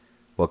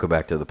Welcome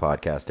back to the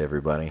podcast,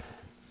 everybody.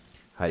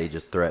 Heidi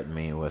just threatened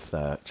me with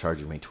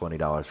charging me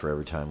 $20 for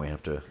every time we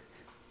have to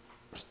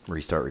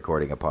restart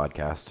recording a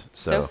podcast.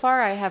 So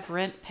far, I have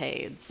rent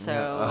paid,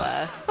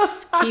 so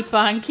just keep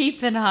on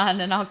keeping on,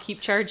 and I'll keep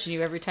charging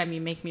you every time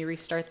you make me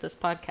restart this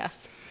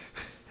podcast.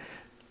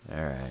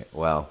 All right.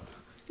 Well,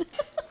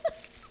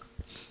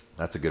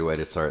 that's a good way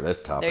to start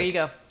this topic. There you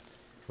go.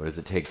 What does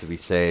it take to be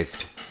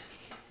saved?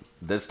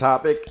 This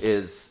topic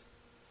has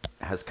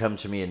come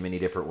to me in many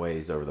different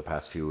ways over the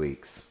past few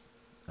weeks.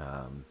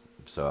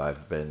 So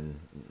I've been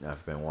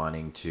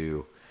wanting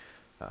to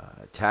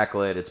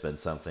tackle it. It's been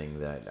something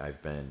that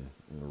I've been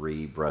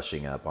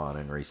brushing up on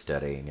and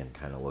restudying and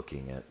kind of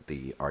looking at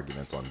the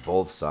arguments on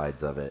both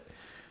sides of it.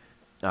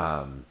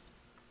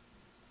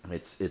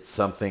 It's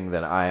something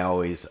that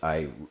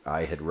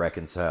I had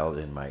reconciled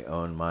in my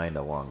own mind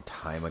a long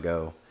time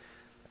ago,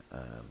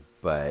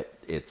 but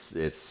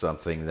it's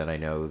something that I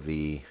know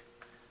the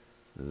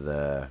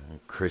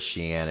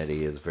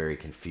Christianity is very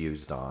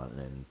confused on.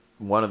 And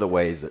one of the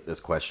ways that this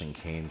question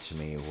came to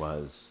me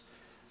was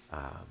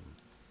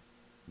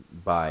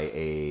by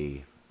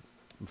a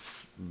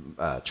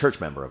church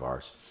member of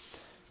ours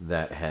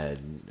that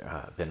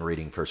had been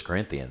reading 1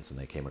 Corinthians, and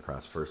they came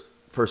across 1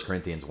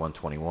 Corinthians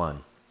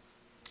 1:21,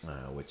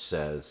 which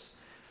says,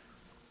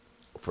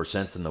 "For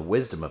since in the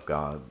wisdom of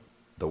God,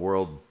 the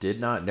world did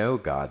not know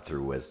God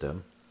through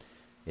wisdom,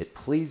 it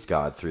pleased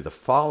God through the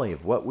folly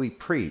of what we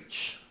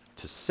preach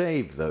to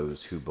save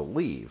those who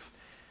believe."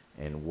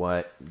 And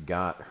what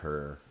got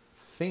her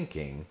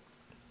thinking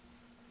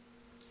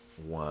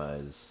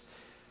was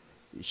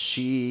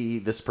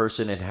this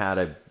person had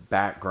a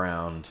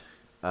background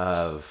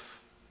of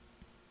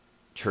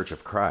Church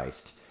of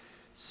Christ.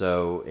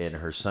 So in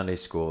her Sunday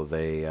school,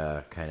 they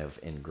kind of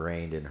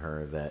ingrained in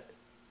her that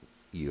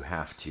you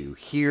have to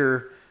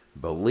hear,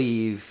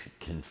 believe,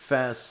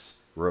 confess,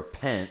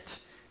 repent,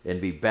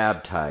 and be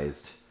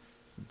baptized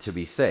to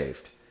be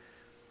saved.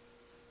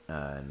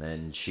 And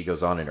then she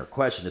goes on in her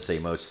question to say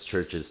most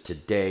churches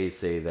today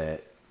say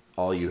that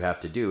all you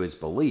have to do is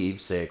believe,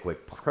 say a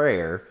quick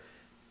prayer,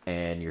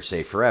 and you're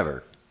saved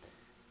forever.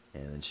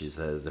 And then she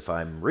says, if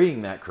I'm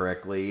reading that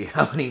correctly,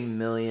 how many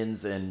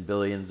millions and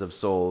billions of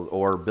souls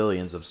or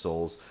billions of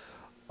souls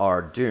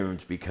are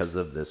doomed because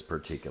of this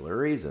particular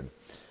reason?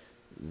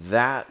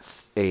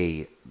 That's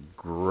a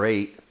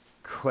great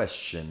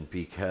question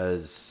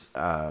because,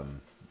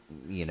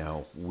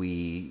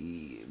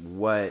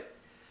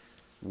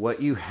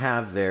 what you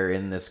have there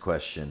in this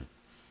question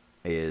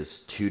is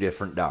two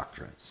different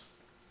doctrines.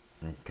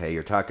 Okay,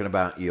 you're talking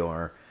about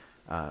your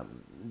the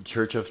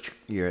Church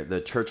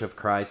of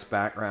Christ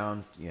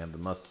background. You have the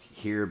must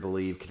hear,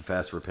 believe,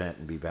 confess, repent,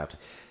 and be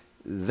baptized.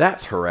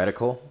 That's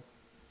heretical.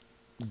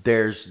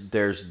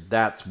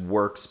 That's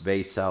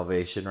works-based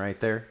salvation right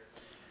there.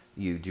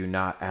 You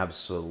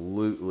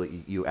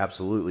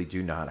absolutely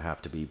do not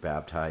have to be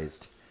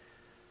baptized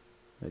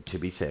to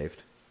be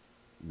saved.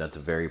 That's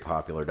a very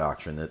popular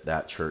doctrine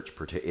that church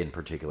in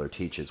particular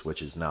teaches,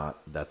 which is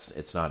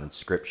it's not in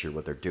Scripture.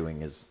 What they're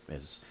doing is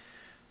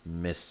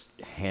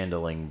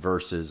mishandling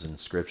verses in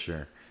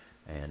Scripture,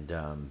 and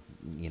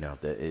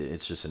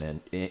it's just an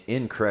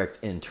incorrect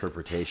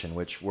interpretation,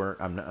 which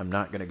I'm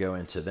not going to go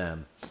into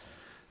them,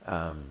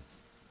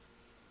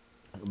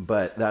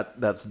 but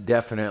that's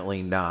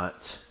definitely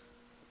not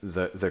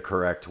the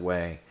correct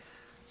way.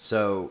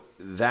 So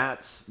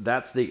that's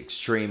the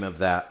extreme of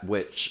that,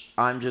 which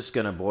I'm just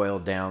going to boil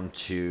down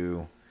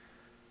to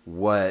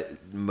what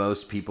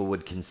most people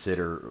would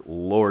consider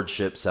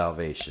lordship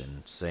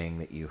salvation, saying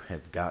that you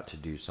have got to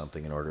do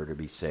something in order to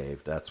be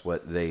saved. That's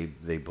what they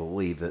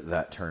believe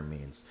that term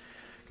means.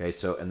 Okay,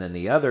 so and then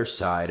the other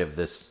side of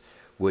this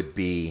would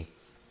be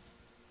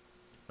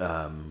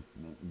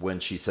when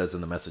she says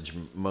in the message,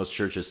 most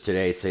churches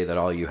today say that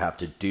all you have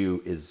to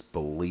do is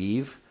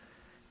believe.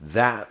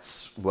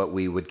 That's what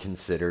we would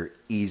consider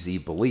easy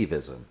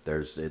believism.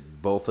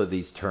 Both of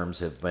these terms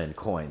have been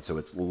coined. So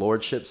it's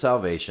lordship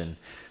salvation,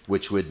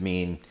 which would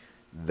mean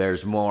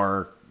there's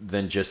more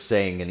than just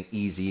saying an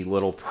easy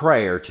little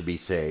prayer to be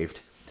saved.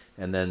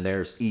 And then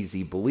there's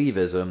easy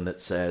believism that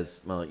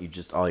says, well,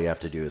 all you have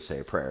to do is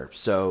say a prayer.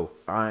 So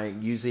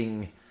I'm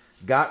using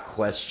got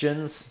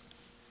questions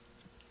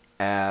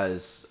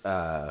as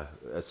a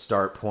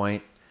start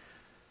point.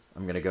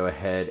 I'm going to go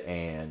ahead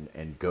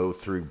and go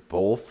through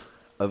both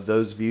of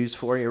those views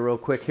for you real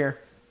quick here.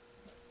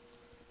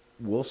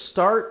 We'll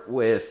start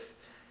with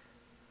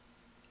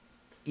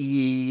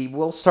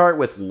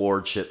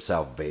lordship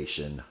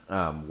salvation.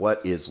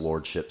 What is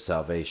lordship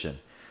salvation?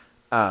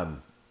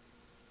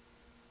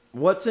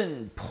 What's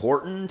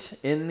important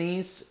in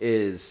these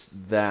is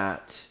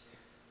that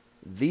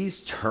these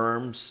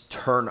terms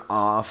turn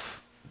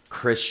off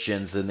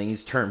Christians, and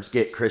these terms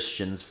get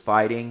Christians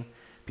fighting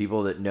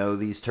people that know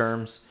these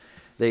terms.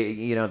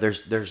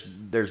 There's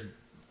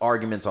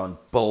arguments on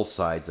both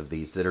sides of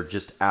these that are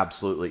just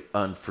absolutely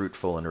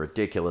unfruitful and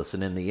ridiculous.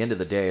 And in the end of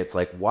the day, it's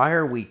like, why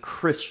are we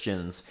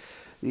Christians,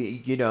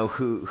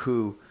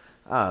 who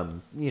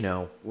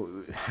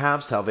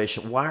have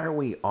salvation. Why are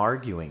we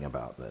arguing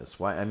about this?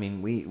 Why? I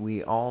mean,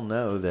 we all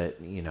know that,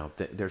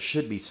 there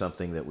should be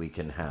something that we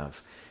can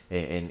have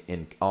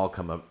and all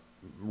come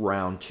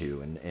around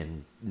to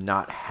and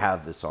not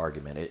have this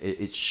argument.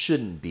 It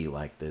shouldn't be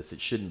like this.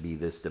 It shouldn't be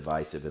this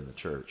divisive in the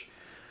church.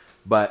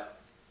 But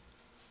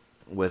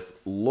with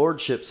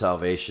lordship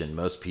salvation,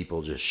 most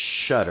people just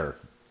shudder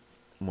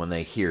when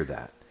they hear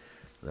that.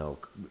 They'll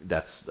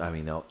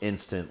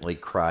instantly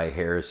cry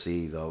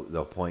heresy.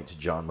 They'll point to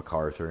John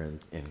MacArthur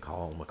and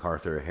call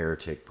MacArthur a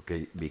heretic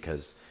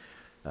because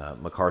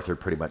MacArthur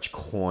pretty much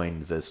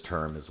coined this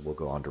term, as we'll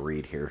go on to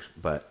read here.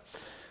 But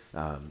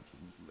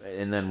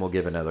and then we'll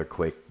give another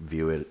quick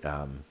view at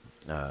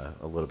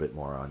a little bit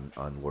more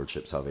on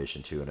lordship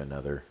salvation too in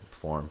another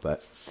form.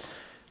 But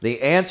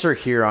the answer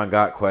here on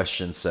Got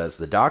Questions says,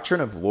 the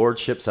doctrine of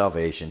lordship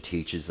salvation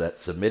teaches that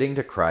submitting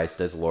to Christ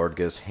as Lord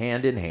goes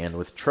hand in hand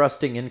with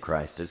trusting in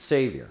Christ as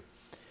Savior.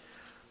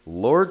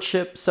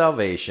 Lordship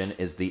salvation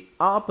is the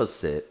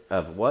opposite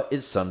of what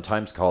is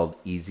sometimes called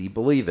easy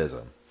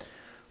believism,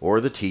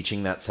 or the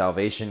teaching that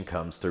salvation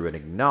comes through an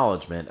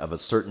acknowledgement of a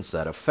certain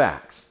set of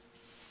facts.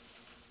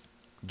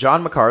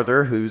 John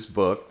MacArthur, whose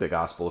book, The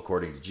Gospel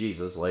According to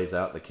Jesus, lays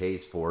out the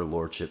case for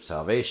lordship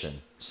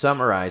salvation,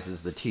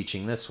 summarizes the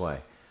teaching this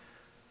way.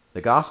 The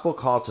gospel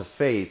call to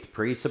faith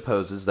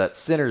presupposes that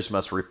sinners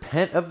must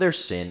repent of their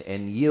sin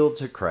and yield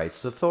to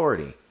Christ's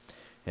authority.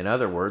 In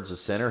other words, a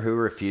sinner who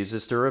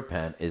refuses to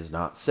repent is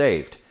not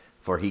saved,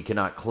 for he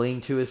cannot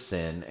cling to his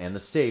sin and the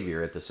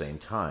Savior at the same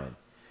time.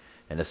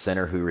 And a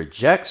sinner who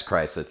rejects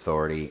Christ's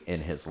authority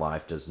in his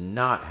life does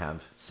not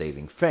have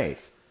saving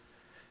faith.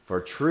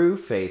 For true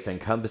faith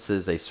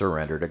encompasses a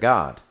surrender to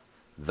God.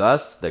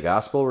 Thus, the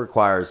gospel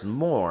requires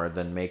more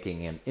than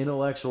making an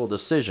intellectual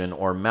decision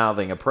or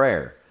mouthing a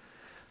prayer.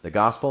 The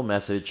gospel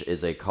message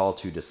is a call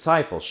to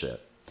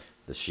discipleship.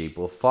 The sheep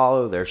will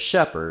follow their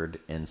shepherd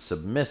in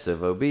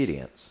submissive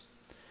obedience.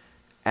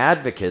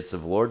 Advocates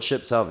of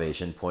lordship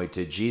salvation point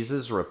to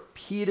Jesus'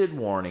 repeated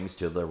warnings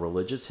to the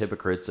religious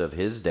hypocrites of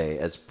his day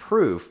as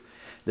proof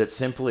that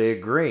simply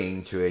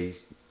agreeing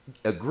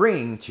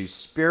to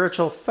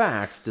spiritual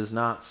facts does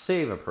not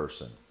save a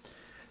person.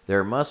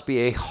 There must be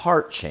a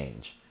heart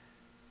change.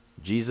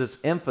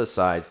 Jesus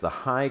emphasized the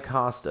high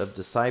cost of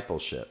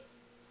discipleship.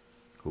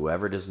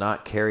 Whoever does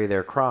not carry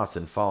their cross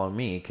and follow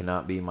me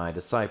cannot be my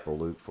disciple,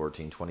 Luke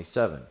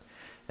 14:27.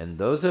 And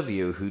those of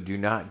you who do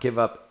not give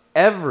up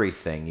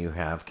everything you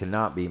have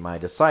cannot be my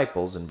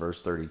disciples, in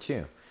verse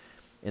 32.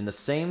 In the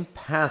same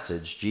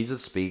passage,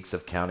 Jesus speaks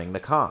of counting the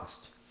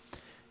cost.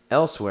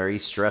 Elsewhere, he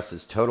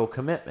stresses total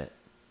commitment.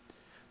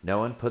 No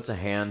one who puts a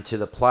hand to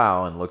the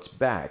plow and looks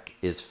back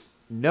is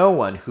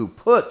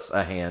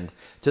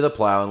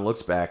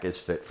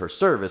fit for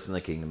service in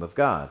the kingdom of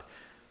God,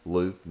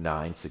 Luke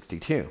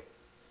 9:62.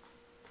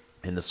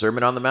 In the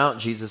Sermon on the Mount,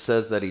 Jesus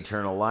says that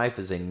eternal life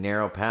is a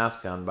narrow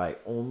path found by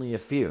only a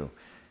few,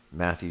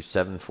 Matthew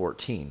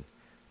 7:14.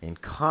 In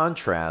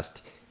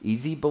contrast,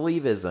 easy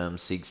believism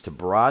seeks to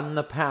broaden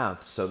the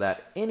path so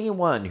that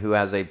anyone who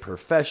has a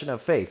profession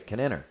of faith can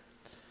enter.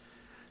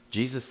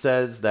 Jesus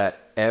says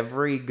that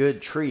every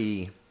good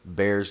tree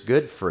bears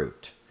good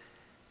fruit.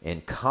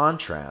 In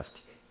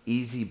contrast,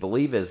 easy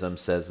believism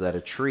says that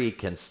a tree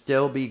can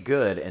still be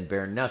good and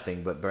bear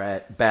nothing but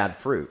bad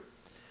fruit.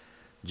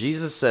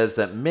 Jesus says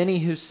that many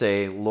who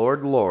say,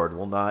 Lord, Lord,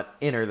 will not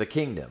enter the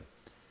kingdom.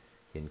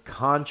 In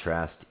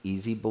contrast,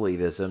 easy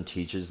believism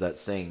teaches that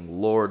saying,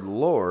 Lord,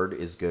 Lord,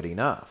 is good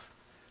enough.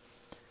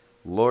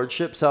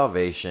 Lordship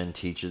salvation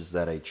teaches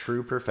that a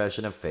true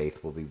profession of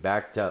faith will be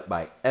backed up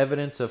by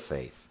evidence of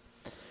faith.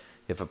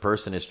 If a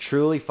person is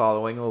truly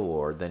following the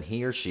Lord, then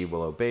he or she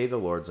will obey the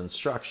Lord's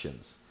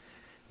instructions.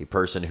 A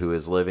person who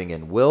is living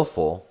in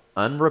willful,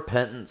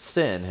 unrepentant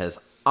sin has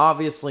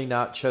obviously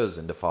not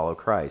chosen to follow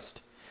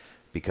Christ,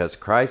 because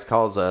Christ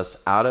calls us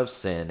out of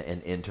sin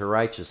and into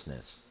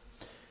righteousness.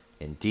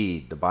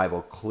 Indeed, the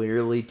Bible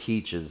clearly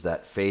teaches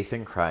that faith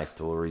in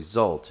Christ will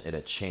result in a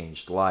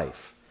changed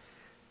life.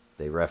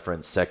 They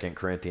reference 2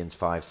 Corinthians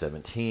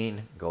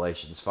 5:17,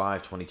 Galatians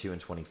 5:22 and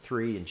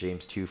 23, and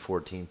James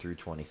 2:14 through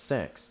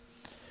 26.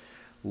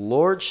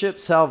 Lordship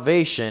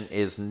salvation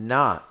is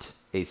not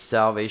a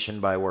salvation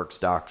by works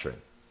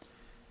doctrine.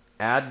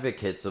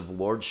 Advocates of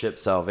lordship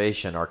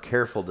salvation are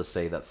careful to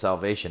say that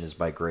salvation is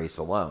by grace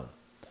alone,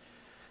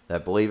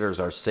 that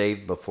believers are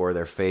saved before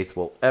their faith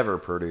will ever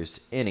produce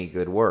any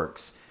good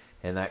works,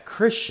 and that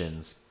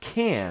Christians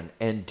can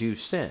and do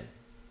sin.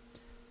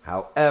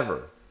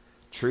 However,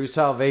 true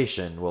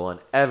salvation will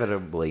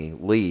inevitably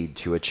lead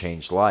to a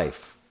changed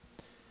life.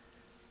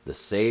 The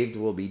saved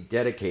will be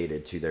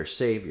dedicated to their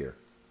Savior.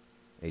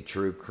 A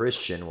true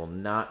Christian will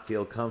not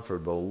feel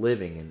comfortable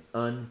living in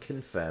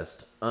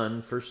unconfessed,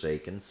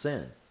 unforsaken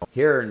sin.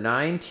 Here are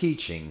 9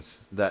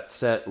 teachings that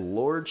set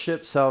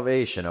lordship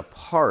salvation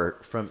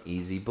apart from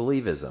easy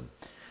believism.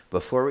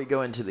 Before we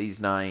go into these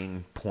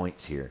 9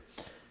 points here,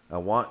 I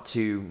want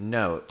to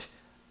note,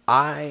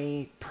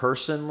 I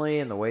personally,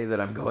 and the way that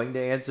I'm going to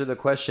answer the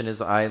question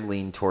is I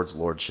lean towards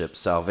lordship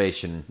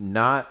salvation,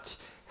 not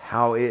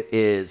how it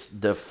is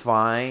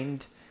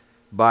defined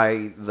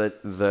by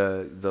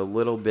the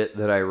little bit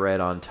that I read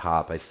on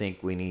top. I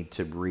think we need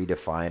to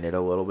redefine it a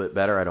little bit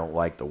better. I don't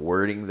like the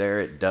wording there.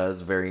 It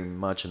does very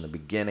much in the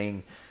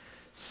beginning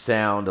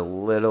sound a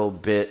little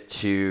bit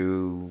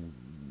too,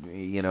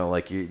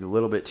 like you're a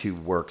little bit too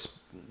works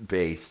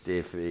based,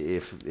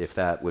 if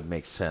that would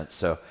make sense.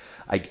 So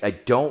I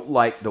don't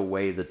like the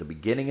way that the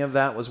beginning of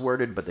that was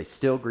worded, but they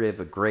still give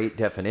a great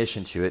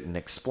definition to it and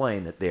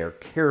explain that they are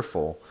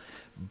careful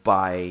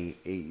by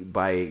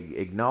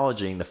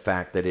acknowledging the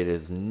fact that it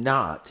is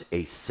not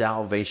a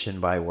salvation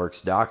by works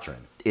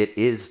doctrine. It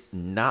is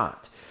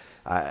not.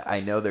 I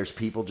know there's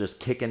people just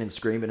kicking and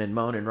screaming and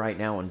moaning right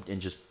now and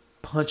just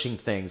punching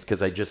things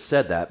because I just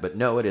said that, but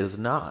no, it is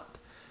not.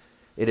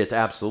 It is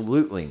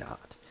absolutely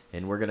not.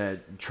 And we're going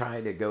to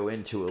try to go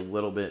into a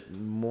little bit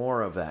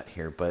more of that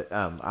here, but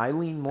I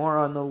lean more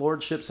on the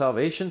Lordship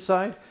salvation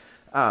side.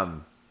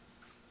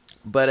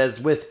 But as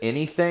with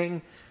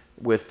anything,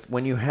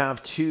 when you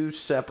have two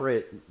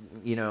separate,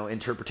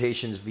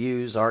 interpretations,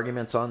 views,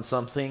 arguments on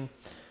something,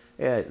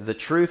 the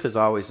truth is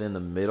always in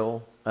the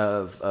middle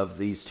of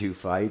these two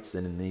fights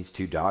and in these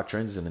two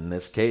doctrines. And in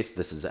this case,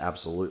 this is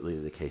absolutely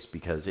the case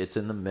because it's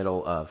in the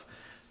middle of,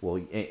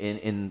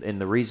 in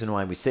the reason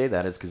why we say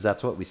that is because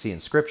that's what we see in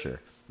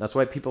Scripture. That's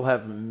why people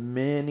have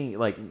many,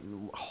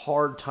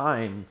 hard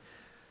time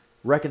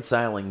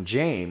reconciling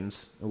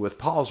James with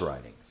Paul's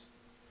writings.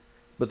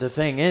 But the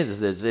thing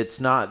is it's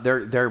not,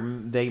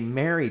 they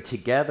marry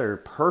together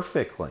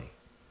perfectly.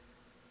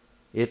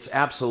 It's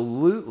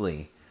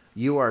absolutely,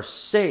 you are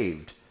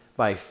saved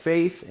by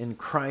faith in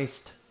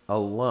Christ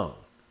alone.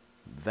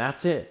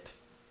 That's it.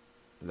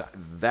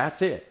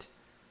 That's it.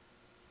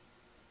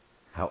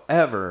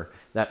 However,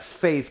 that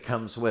faith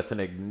comes with an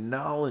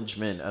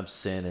acknowledgement of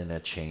sin and a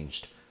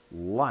changed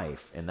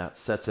life, and that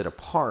sets it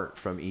apart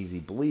from easy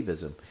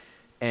believism.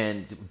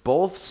 And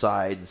both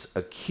sides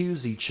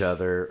accuse each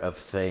other of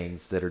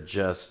things that are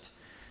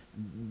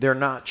they're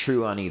not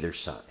true on either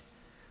side.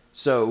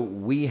 So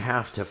we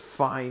have to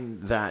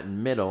find that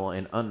middle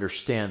and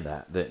understand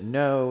that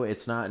no,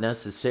 it's not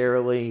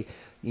necessarily,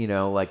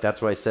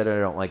 that's why I said I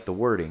don't like the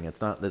wording.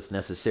 It's not this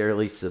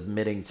necessarily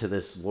submitting to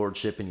this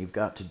lordship and you've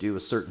got to do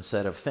a certain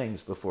set of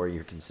things before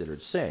you're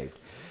considered saved.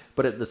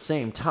 But at the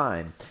same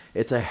time,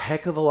 it's a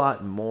heck of a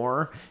lot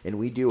more, and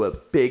we do a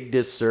big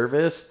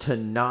disservice to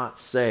not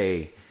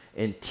say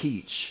and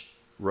teach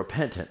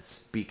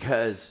repentance,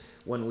 because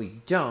when we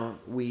don't,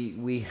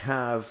 we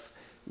have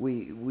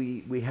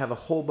a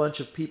whole bunch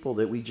of people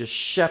that we just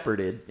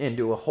shepherded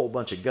into a whole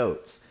bunch of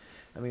goats.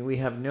 I mean, we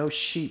have no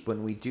sheep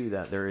when we do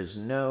that. There is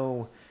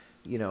no,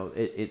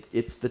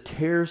 it's the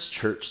tares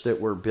church that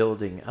we're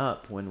building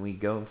up when we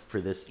go for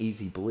this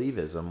easy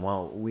believism.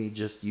 Well, you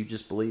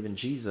just believe in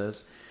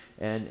Jesus,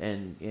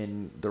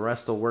 and the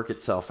rest will work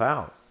itself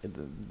out.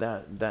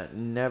 That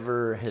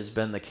never has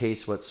been the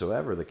case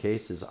whatsoever. The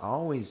case has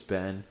always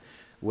been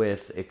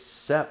with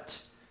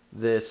accept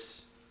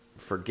this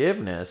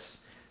forgiveness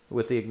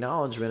with the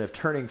acknowledgement of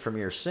turning from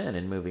your sin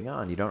and moving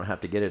on. You don't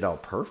have to get it all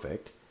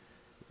perfect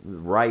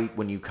right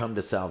when you come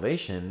to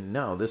salvation.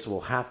 No, this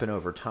will happen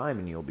over time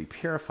and you'll be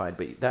purified,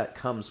 but that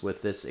comes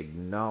with this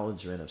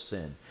acknowledgement of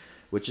sin,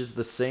 which is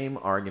the same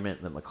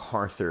argument that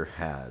MacArthur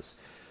has.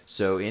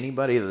 So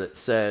anybody that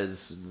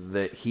says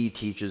that he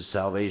teaches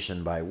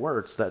salvation by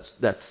works,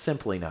 that's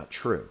simply not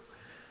true.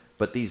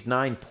 But these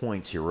 9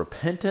 points here,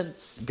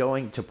 repentance,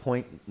 going to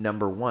point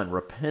number 1,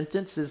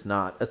 repentance is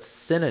not a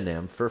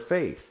synonym for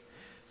faith.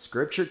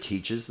 Scripture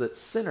teaches that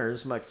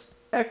sinners must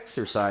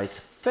exercise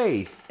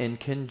faith in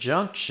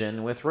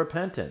conjunction with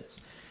repentance.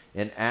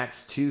 In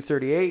Acts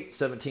 2:38,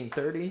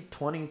 17:30,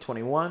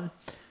 20:21,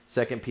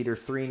 2 Peter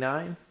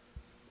 3:9,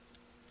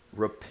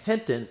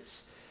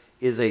 repentance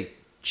is a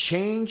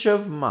change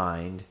of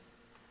mind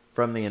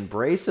from the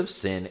embrace of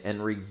sin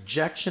and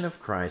rejection of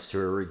Christ to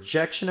a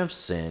rejection of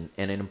sin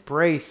and an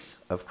embrace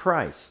of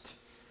Christ.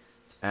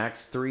 It's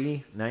Acts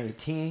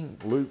 3:19,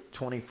 Luke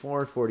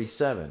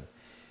 24:47.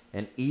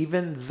 And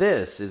even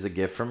this is a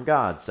gift from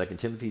God, 2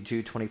 Timothy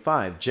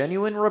 2:25.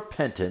 Genuine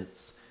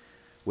repentance,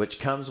 which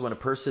comes when a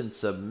person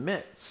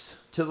submits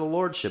to the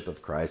lordship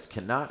of Christ,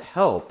 cannot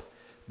help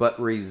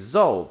but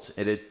result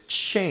in a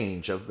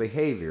change of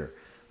behavior.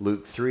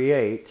 Luke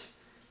 3:8,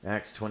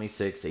 Acts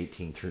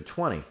 26:18 through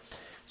 20.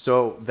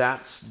 So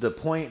that's the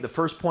point. The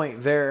first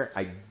point there,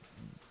 I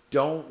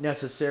don't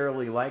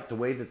necessarily like the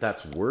way that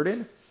that's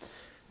worded,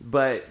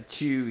 but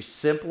to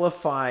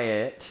simplify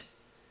it,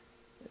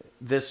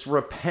 this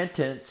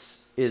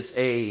repentance is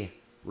a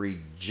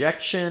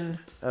rejection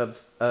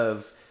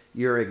of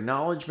your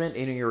acknowledgement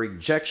and your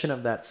rejection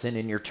of that sin,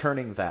 and you're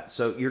turning that.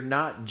 So you're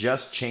not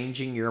just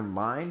changing your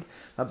mind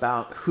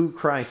about who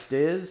Christ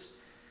is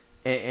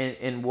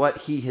and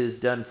what he has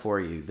done for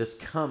you. This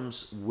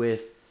comes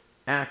with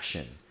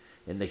action.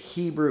 And the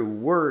Hebrew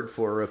word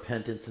for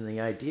repentance and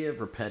the idea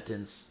of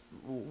repentance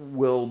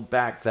will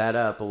back that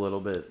up a little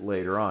bit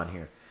later on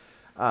here.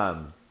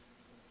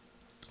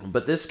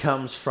 But this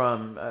comes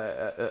from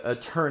a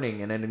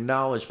turning and an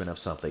acknowledgement of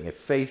something. A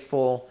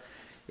faithful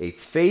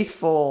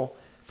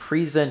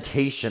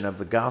presentation of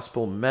the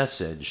gospel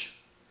message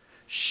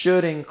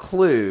should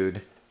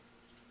include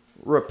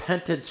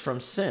repentance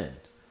from sin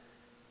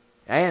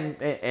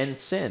and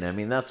sin. I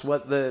mean, that's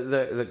what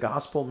the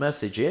gospel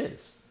message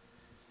is.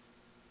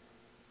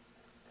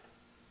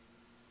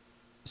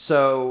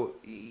 So,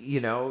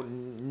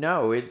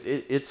 no,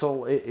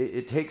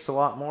 it takes a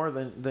lot more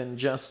than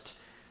just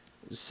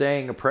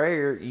saying a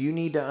prayer. You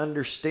need to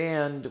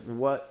understand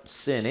what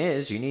sin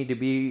is. You need to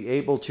be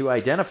able to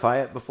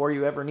identify it before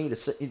you ever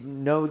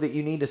know that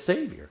you need a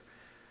savior.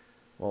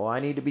 Well,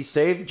 I need to be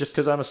saved just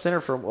because I'm a sinner.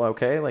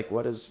 Okay, like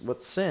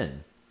what's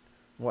sin?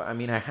 Well, I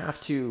mean, I have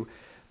to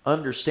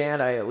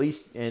understand. I at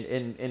least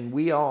and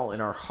we all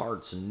in our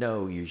hearts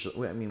know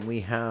usually. I mean,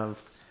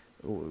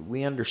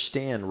 we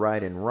understand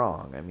right and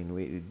wrong. I mean,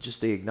 we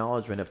just the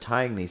acknowledgement of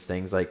tying these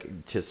things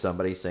like to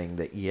somebody saying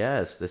that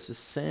yes, this is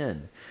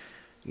sin.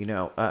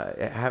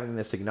 Having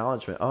this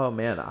acknowledgement. Oh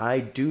man, I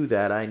do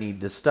that. I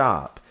need to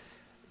stop.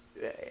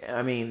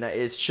 I mean,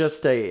 it's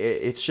just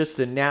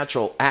a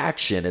natural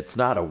action. It's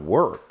not a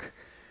work.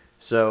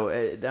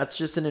 So that's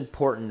just an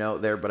important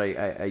note there. But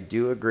I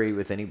do agree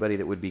with anybody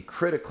that would be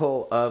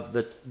critical of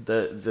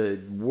the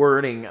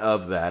wording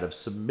of that, of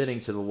submitting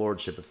to the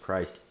lordship of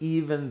Christ,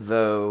 even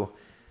though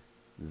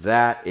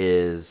that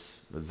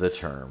is the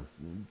term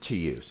to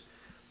use.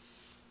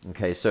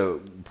 Okay,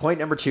 so point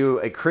number 2,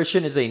 a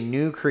Christian is a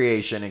new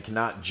creation and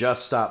cannot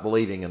just stop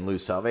believing and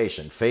lose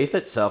salvation. Faith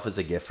itself is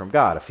a gift from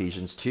God,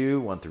 Ephesians 2,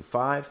 1 through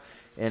 5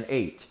 and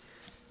 8.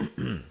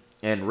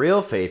 And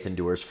real faith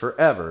endures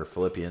forever,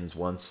 Philippians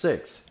 1,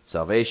 6.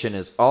 Salvation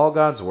is all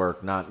God's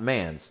work, not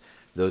man's.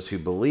 Those who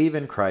believe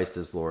in Christ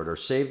as Lord are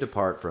saved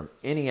apart from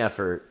any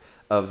effort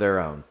of their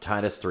own,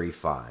 Titus 3,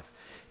 5.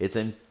 It's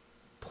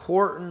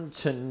important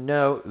to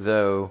note,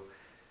 though,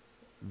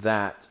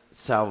 that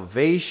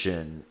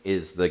salvation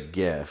is the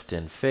gift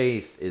and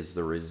faith is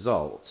the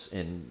result.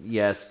 And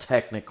yes,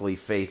 technically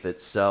faith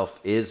itself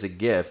is a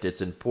gift.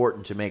 It's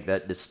important to make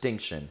that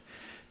distinction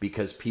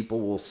because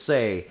people will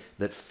say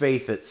that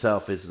faith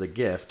itself is the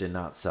gift and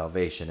not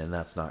salvation, and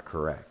that's not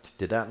correct.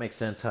 Did that make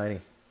sense,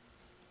 Heidi?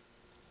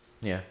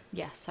 Yeah.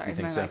 Yeah, sorry,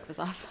 my mic was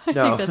off.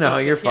 No,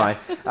 you're fine.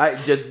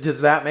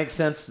 Does that make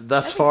sense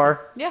thus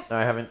far? Yeah.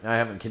 I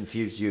haven't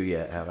confused you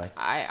yet, have I?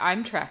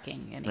 I'm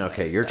tracking anyway.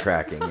 Okay, you're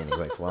tracking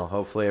anyways. Well,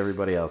 hopefully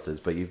everybody else is,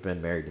 but you've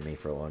been married to me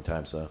for a long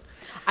time, so.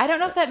 I don't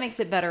know if that makes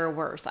it better or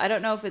worse. I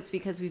don't know if it's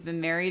because we've been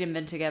married and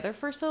been together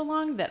for so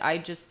long that I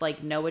just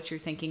know what you're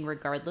thinking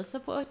regardless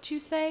of what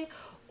you say,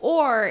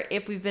 or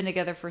if we've been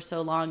together for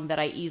so long that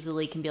I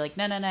easily can be like,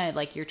 no,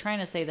 you're trying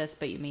to say this,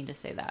 but you mean to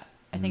say that.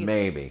 I think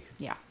maybe.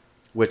 Yeah.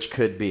 Which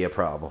could be a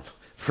problem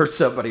for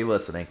somebody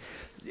listening.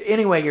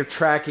 Anyway, you're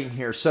tracking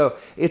here. So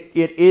it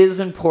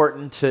is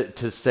important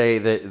to say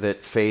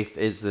that faith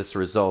is this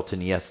result.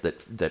 And yes,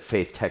 that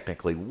faith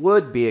technically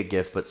would be a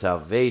gift, but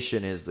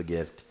salvation is the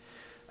gift.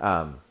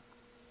 And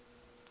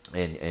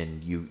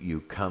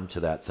you come to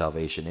that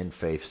salvation in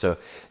faith. So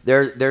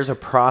there's a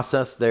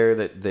process there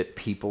that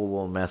people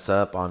will mess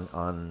up on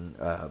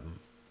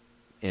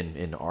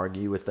and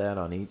argue with that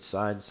on each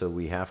side. So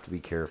we have to be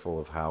careful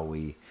of how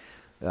we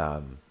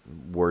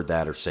word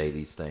that or say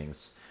these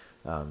things.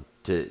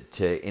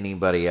 To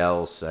anybody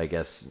else, I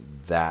guess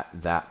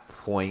that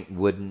point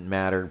wouldn't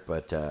matter,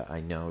 but I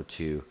know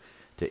to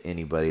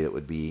anybody that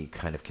would be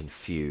kind of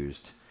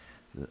confused,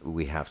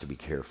 we have to be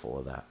careful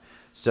of that.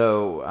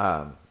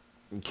 So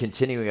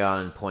continuing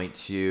on in point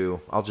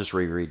 2, I'll just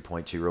reread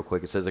point 2 real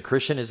quick. It says, a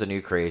Christian is a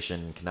new creation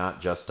and cannot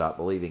just stop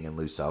believing and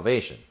lose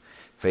salvation.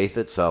 Faith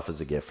itself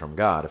is a gift from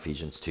God,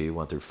 Ephesians 2,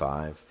 1 through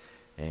 5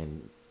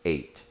 and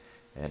 8.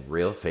 And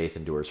real faith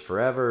endures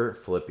forever,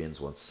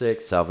 Philippians 1,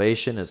 6.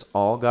 Salvation is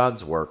all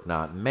God's work,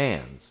 not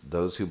man's.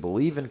 Those who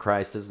believe in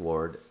Christ as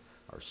Lord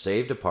are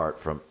saved apart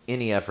from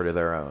any effort of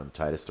their own,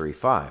 Titus 3,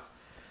 5.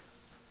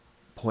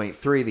 Point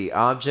 3, the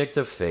object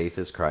of faith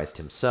is Christ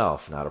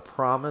himself, not a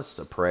promise,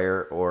 a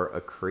prayer, or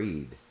a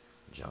creed,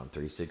 John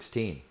 3,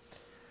 16.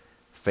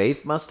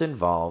 Faith must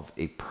involve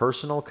a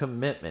personal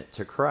commitment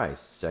to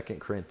Christ, 2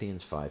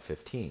 Corinthians 5,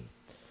 15.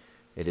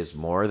 It is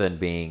more than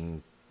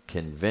being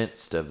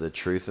convinced of the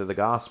truth of the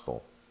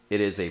gospel. It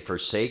is a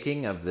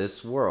forsaking of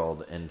this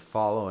world and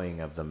following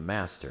of the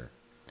Master.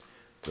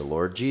 The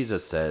Lord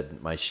Jesus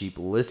said, my sheep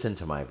listen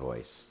to my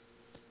voice.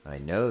 I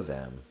know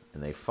them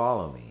and they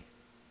follow me.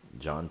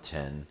 John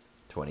 10,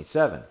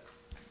 27.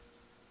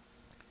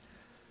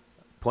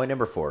 Point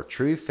number 4,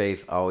 true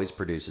faith always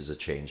produces a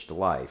changed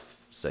life.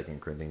 2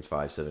 Corinthians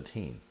 5,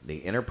 17. The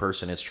inner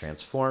person is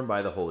transformed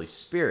by the Holy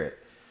Spirit.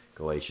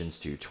 Galatians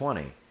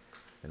 2:20.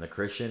 And the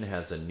Christian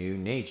has a new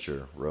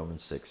nature,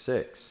 Romans 6,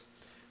 6.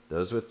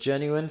 Those with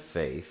genuine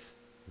faith,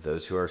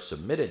 those who are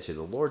submitted to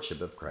the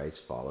lordship of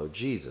Christ, follow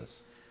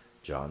Jesus,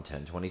 John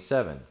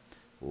 10:27.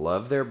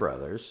 Love their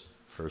brothers,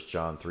 1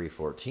 John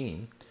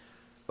 3:14.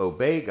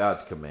 Obey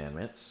God's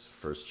commandments,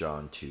 1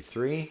 John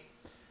 2:3.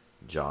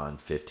 John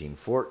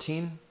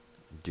 15:14.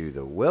 Do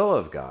the will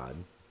of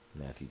God,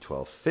 Matthew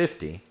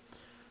 12:50.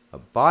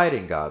 Abide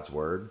in God's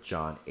word,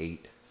 John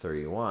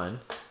 8:31.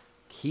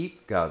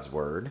 Keep God's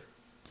word,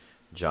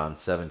 John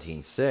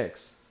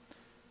 17:6,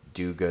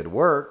 do good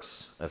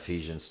works,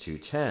 Ephesians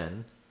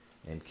 2:10,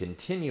 and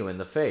continue in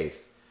the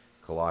faith,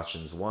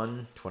 Colossians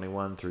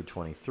 1:21 through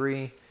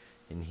 23,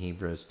 and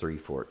Hebrews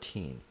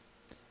 3:14.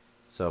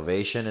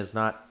 Salvation is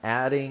not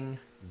adding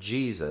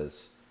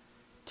Jesus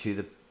to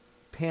the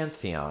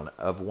pantheon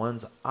of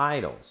one's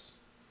idols.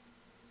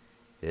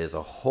 It is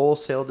a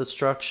wholesale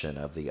destruction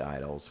of the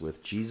idols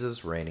with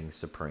Jesus reigning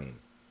supreme.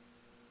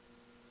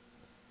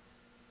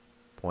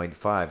 Point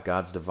 5,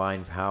 God's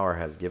divine power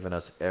has given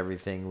us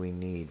everything we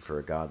need for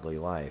a godly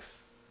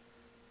life.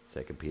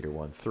 2 Peter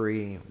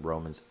 1:3,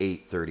 Romans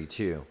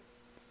 8:32.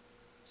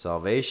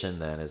 Salvation,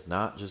 then, is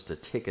not just a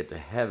ticket to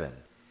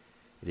heaven.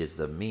 It is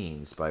the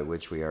means by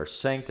which we are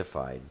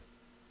sanctified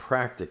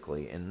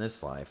practically in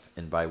this life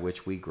and by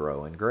which we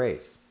grow in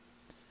grace.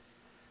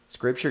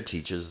 Scripture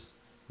teaches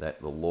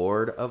that the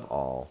Lord of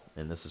all,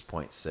 and this is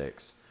point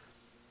 6.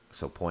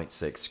 So point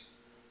 6,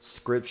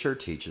 Scripture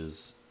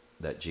teaches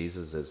that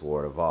Jesus is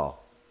Lord of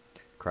all.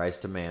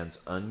 Christ demands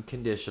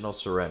unconditional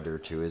surrender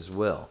to his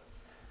will.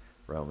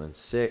 Romans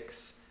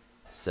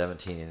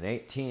 6:17 and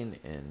 18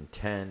 and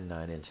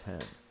 10:9 and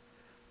 10.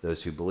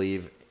 Those who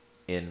live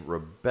in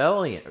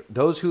rebellion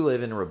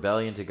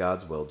to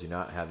God's will do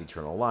not have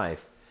eternal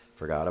life,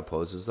 for God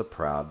opposes the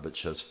proud but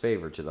shows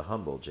favor to the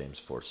humble. James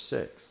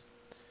 4:6.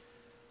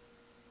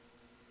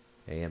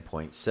 And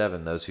point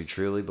 7, those who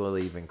truly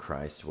believe in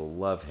Christ will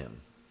love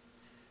him.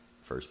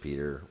 1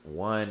 Peter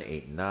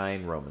 1:8 and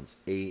 9, Romans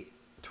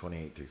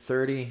 8:28 through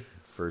 30,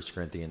 1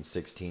 Corinthians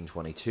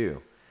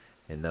 16:22.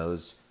 And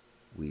those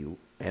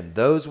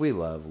we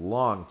love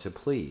long to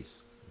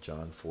please.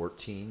 John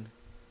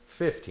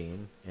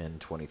 14:15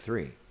 and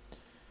 23.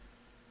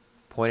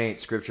 Point 8,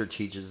 Scripture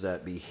teaches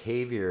that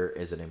behavior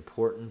is an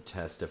important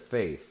test of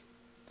faith.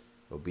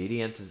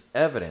 Obedience is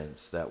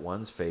evidence that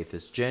one's faith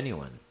is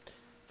genuine.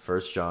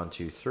 1 John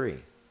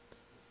 2:3.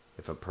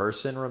 If a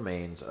person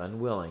remains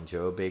unwilling to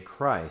obey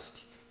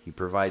Christ, he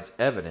provides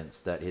evidence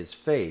that his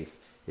faith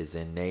is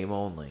in name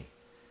only.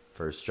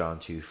 1 John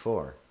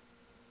 2:4.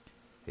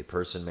 A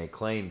person may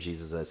claim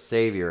Jesus as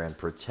Savior and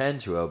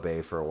pretend to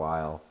obey for a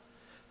while,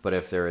 but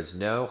if there is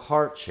no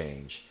heart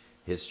change,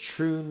 his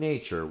true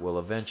nature will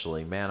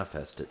eventually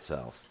manifest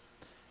itself.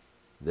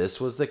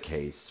 This was the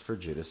case for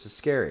Judas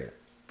Iscariot.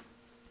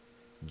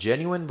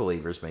 Genuine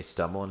believers may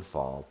stumble and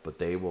fall, but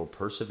they will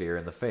persevere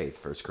in the faith.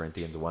 1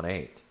 Corinthians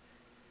 1:8.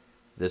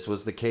 This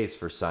was the case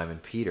for Simon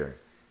Peter,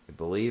 a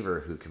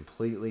believer who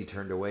completely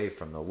turned away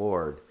from the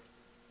Lord,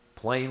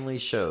 plainly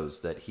shows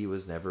that he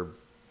was never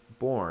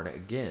born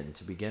again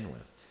to begin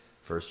with.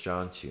 1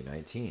 John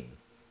 2:19.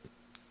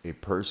 A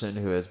person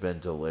who has been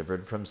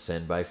delivered from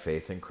sin by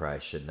faith in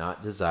Christ should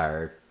not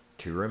desire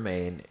to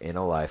remain in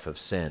a life of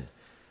sin.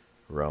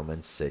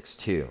 Romans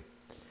 6:2.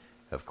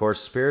 Of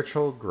course,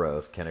 spiritual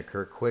growth can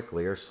occur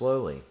quickly or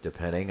slowly,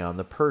 depending on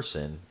the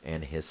person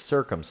and his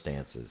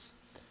circumstances,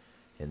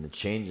 and the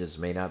changes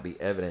may not be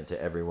evident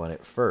to everyone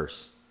at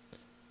first.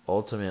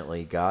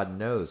 Ultimately, God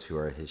knows who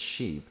are his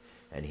sheep,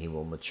 and he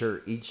will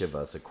mature each of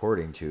us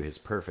according to his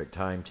perfect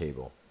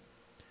timetable.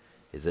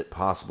 Is it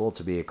possible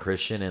to be a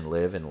Christian and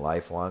live in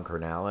lifelong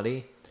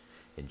carnality,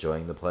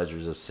 enjoying the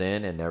pleasures of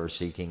sin and never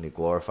seeking to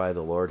glorify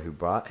the Lord who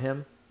bought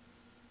him?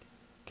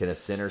 Can a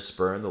sinner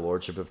spurn the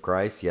lordship of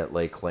Christ yet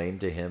lay claim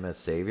to him as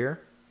Savior?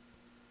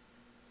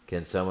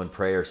 Can someone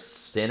pray a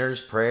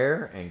sinner's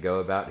prayer and go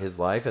about his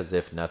life as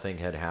if nothing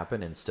had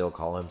happened and still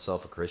call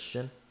himself a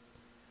Christian?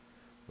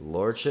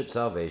 Lordship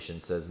salvation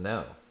says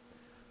no.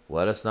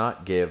 Let us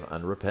not give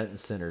unrepentant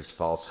sinners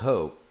false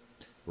hope.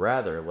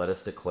 Rather, let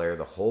us declare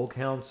the whole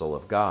counsel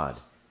of God.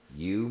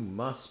 You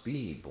must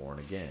be born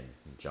again.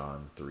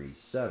 John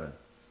 3:7.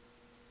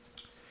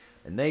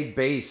 And they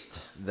based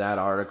that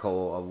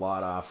article a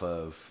lot off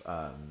of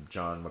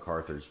John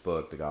MacArthur's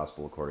book, The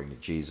Gospel According to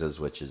Jesus,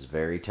 which is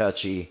very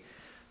touchy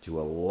to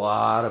a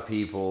lot of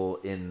people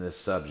in this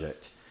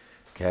subject.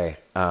 Okay,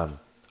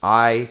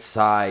 I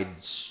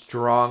side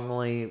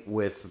strongly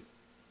with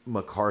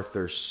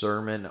MacArthur's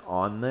sermon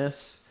on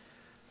this.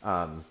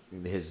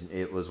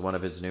 It was one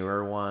of his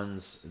newer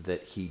ones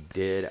that he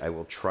did. I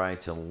will try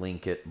to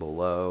link it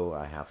below.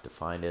 I have to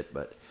find it,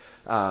 but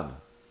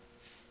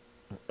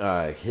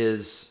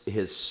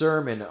his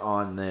sermon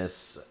on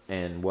this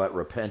and what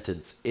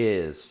repentance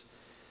is,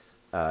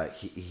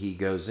 he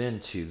goes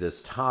into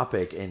this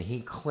topic and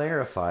he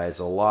clarifies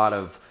a lot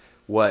of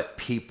what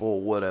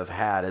people would have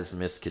had as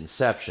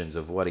misconceptions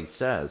of what he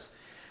says.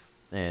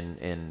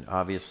 And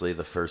obviously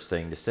the first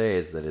thing to say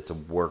is that it's a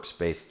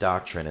works-based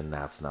doctrine, and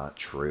that's not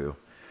true.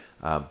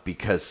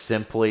 Because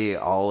simply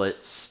all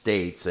it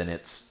states, and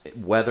it's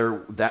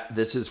whether that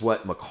this is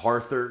what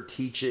MacArthur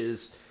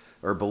teaches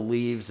or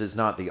believes is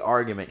not the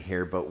argument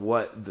here, but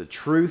what the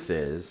truth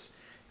is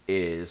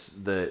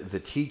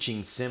the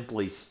teaching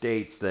simply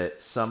states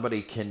that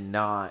somebody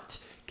cannot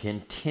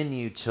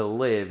continue to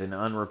live in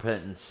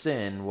unrepentant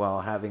sin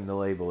while having the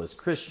label as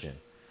Christian.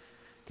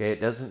 Okay, it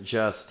doesn't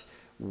just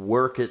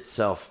work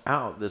itself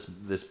out. This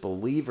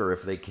believer,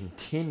 if they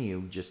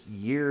continue just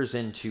years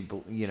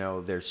into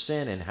their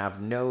sin and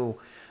have no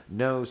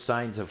no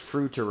signs of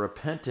fruit or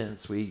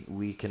repentance,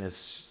 we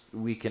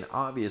can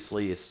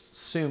obviously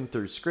assume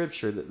through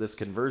Scripture that this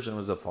conversion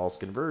was a false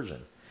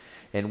conversion,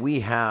 and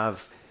we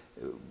have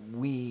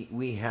the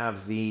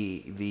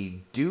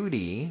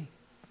duty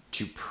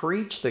to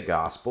preach the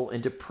gospel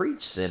and to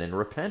preach sin and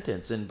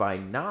repentance. And by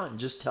not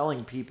just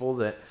telling people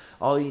that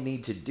all you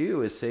need to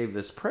do is say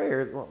this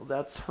prayer, well,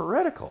 that's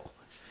heretical,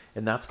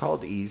 and that's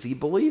called easy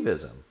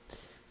believism.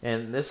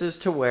 And this is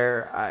to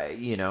where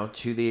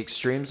to the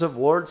extremes of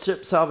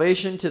lordship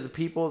salvation, to the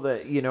people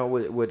that,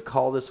 would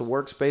call this a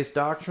works-based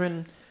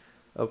doctrine.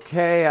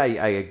 Okay,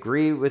 I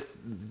agree with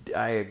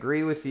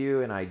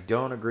you, and I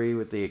don't agree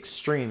with the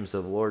extremes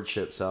of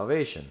lordship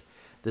salvation.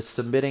 This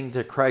submitting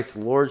to Christ's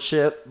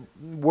lordship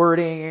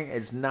wording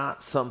is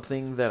not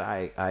something that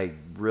I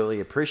really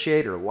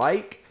appreciate or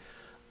like.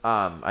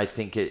 I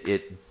think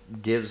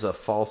it gives a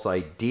false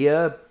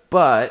idea,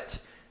 but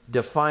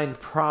defined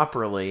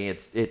properly,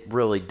 it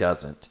really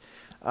doesn't.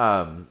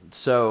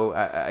 So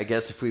I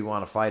guess if we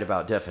want to fight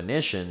about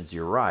definitions,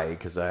 you're right,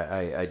 because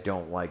I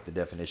don't like the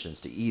definitions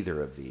to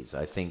either of these.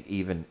 I think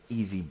even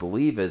easy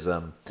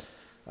believism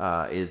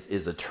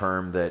is a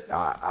term that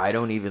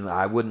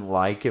I wouldn't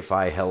like if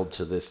I held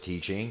to this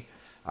teaching.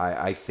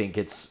 I think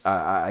it's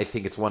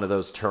one of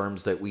those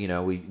terms that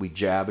we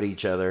jab at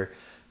each other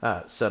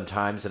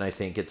sometimes, and I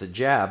think it's a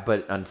jab,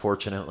 but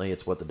unfortunately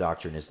it's what the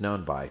doctrine is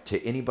known by.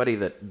 To anybody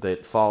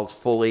that falls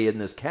fully in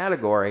this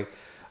category,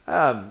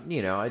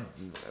 I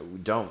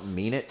don't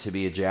mean it to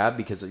be a jab,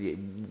 because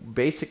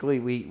basically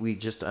we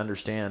just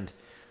understand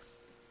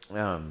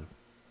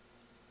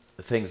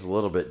things a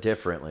little bit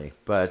differently.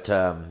 But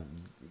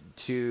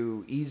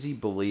to easy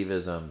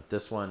believism,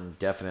 this one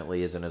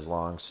definitely isn't as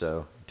long,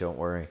 so don't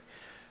worry.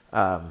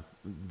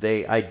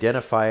 They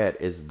identify it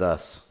as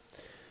thus.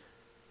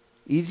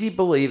 Easy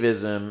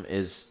believism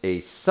is a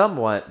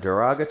somewhat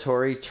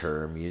derogatory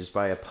term used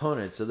by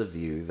opponents of the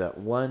view that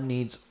one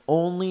needs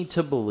only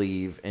to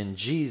believe in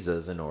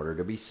Jesus in order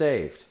to be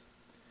saved.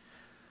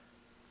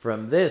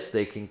 From this,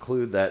 they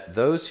conclude that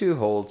those who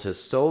hold to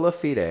sola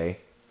fide,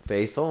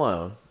 faith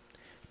alone,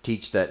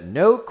 teach that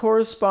no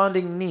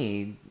corresponding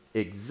need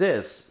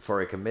exists for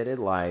a committed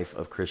life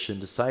of Christian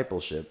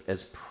discipleship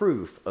as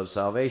proof of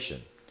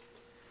salvation.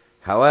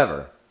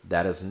 However,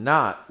 that is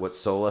not what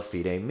sola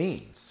fide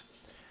means.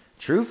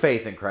 True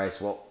faith in Christ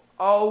will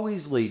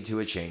always lead to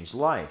a changed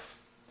life.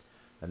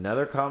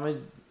 Another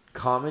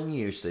common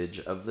usage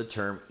of the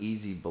term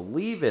easy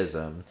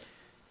believism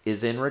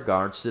is in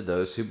regards to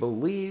those who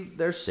believe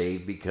they're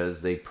saved because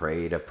they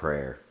prayed a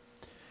prayer,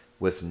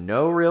 with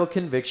no real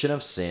conviction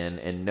of sin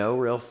and no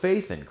real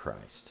faith in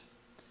Christ.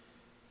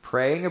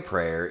 Praying a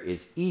prayer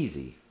is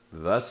easy,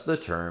 thus the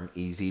term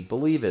easy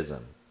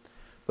believism.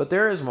 But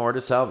there is more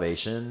to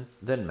salvation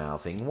than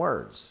mouthing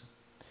words.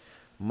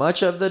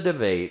 Much of the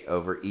debate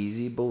over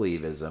easy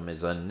believism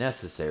is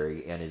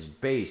unnecessary and is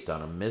based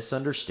on a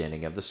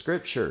misunderstanding of the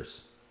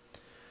Scriptures.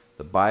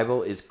 The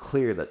Bible is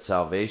clear that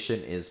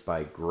salvation is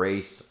by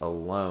grace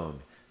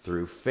alone,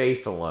 through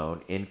faith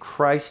alone, in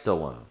Christ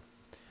alone.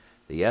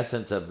 The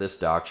essence of this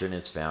doctrine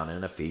is found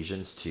in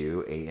Ephesians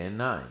 2, 8 and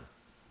 9,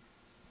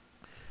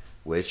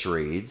 which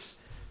reads,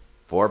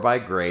 "For by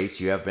grace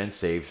you have been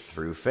saved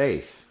through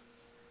faith,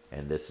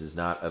 and this is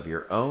not of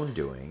your own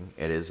doing,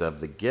 it is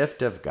of the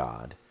gift of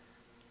God,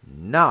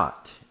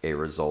 not a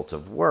result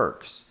of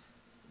works,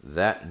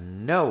 that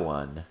no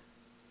one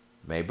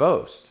may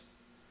boast."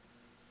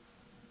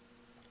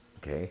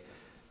 Okay.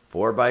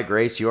 "For by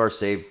grace you are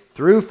saved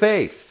through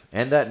faith,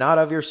 and that not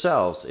of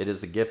yourselves, it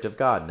is the gift of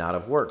God, not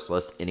of works,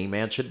 lest any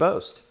man should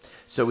boast."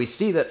 So we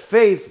see that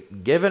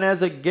faith given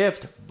as a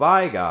gift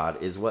by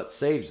God is what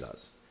saves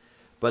us.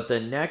 But the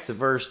next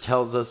verse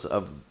tells us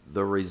of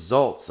the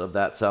results of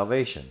that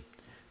salvation.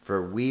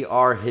 "For we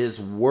are his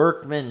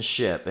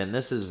workmanship," and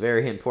this is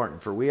very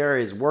important, "for we are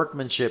his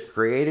workmanship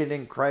created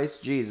in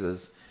Christ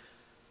Jesus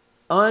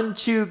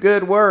unto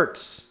good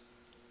works,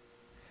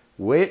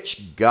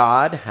 which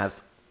God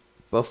hath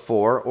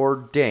before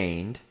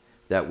ordained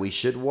that we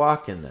should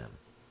walk in them."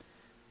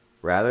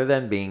 Rather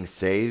than being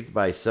saved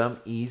by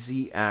some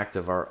easy act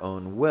of our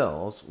own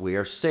wills, we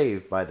are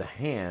saved by the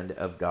hand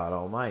of God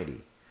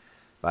Almighty,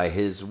 by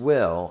his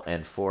will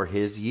and for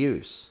his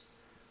use.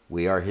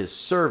 We are his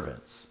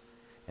servants.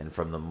 And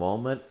from the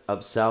moment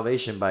of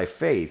salvation by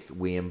faith,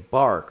 we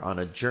embark on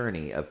a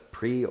journey of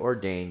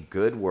preordained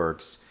good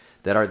works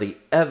that are the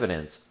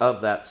evidence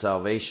of that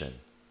salvation.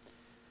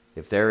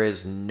 If there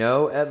is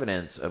no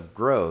evidence of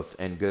growth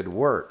and good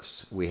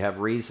works, we have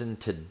reason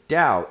to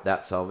doubt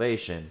that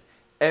salvation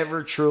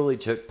ever truly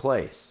took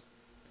place.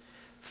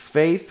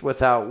 Faith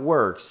without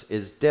works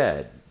is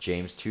dead,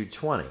 James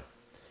 2:20.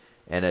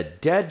 And a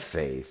dead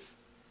faith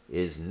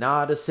is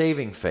not a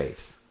saving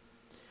faith.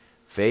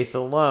 Faith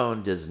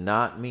alone does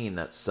not mean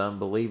that some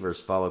believers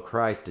follow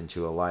Christ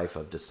into a life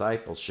of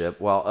discipleship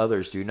while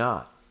others do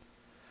not.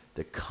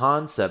 The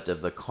concept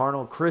of the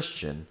carnal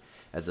Christian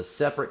as a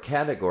separate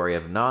category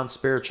of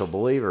non-spiritual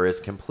believer is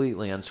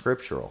completely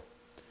unscriptural.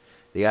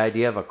 The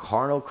idea of a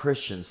carnal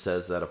Christian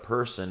says that a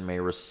person may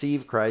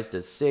receive Christ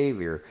as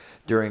Savior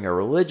during a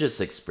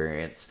religious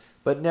experience,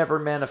 but never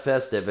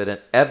manifest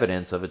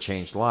evidence of a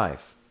changed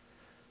life.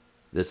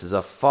 This is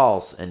a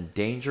false and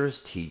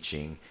dangerous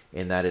teaching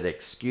in that it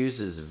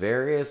excuses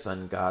various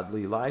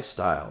ungodly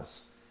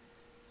lifestyles.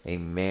 A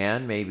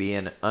man may be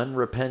an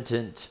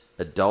unrepentant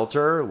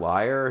adulterer,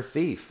 liar, or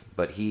thief,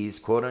 but he's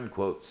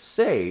quote-unquote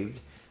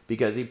saved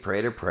because he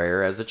prayed a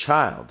prayer as a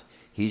child.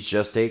 He's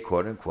just a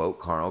quote-unquote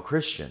carnal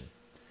Christian.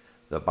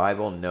 The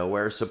Bible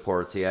nowhere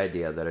supports the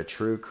idea that a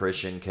true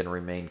Christian can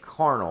remain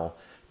carnal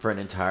for an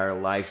entire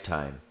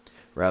lifetime.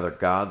 Rather,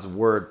 God's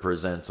Word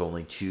presents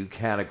only two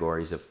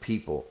categories of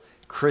people: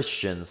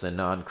 Christians and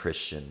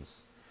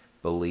non-Christians,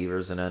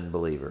 believers and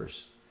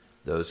unbelievers,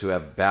 those who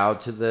have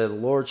bowed to the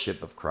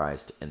lordship of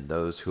Christ and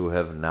those who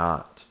have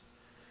not.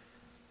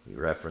 He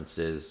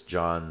references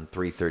John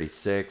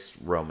 3:36,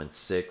 Romans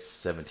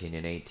 6:17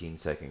 and 18,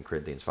 2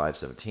 Corinthians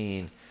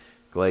 5:17,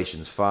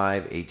 Galatians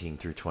 5:18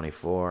 through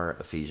 24,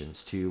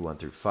 Ephesians 2:1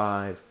 through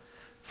 5,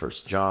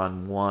 1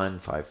 John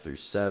 1:5 through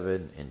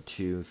 7, and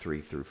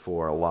 2:3 through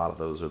 4. A lot of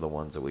those are the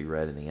ones that we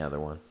read in the other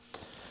one.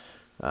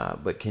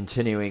 But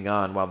continuing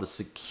on, while the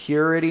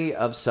security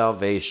of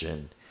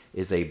salvation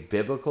is a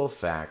biblical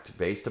fact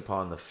based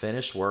upon the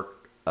finished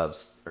work of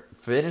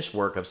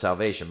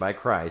salvation by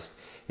Christ,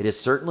 it is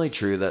certainly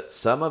true that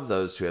some of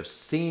those who have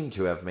seemed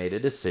to have made a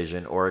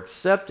decision or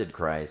accepted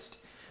Christ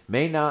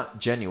may not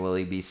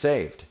genuinely be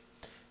saved.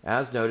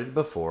 As noted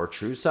before,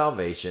 true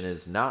salvation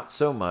is not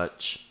so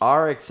much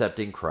our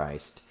accepting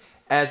Christ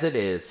as it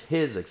is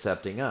His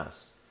accepting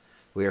us.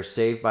 We are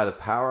saved by the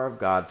power of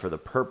God for the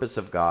purpose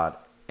of God,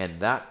 and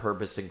that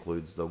purpose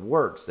includes the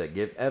works that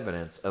give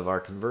evidence of our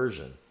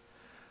conversion.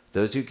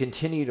 Those who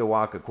continue to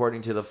walk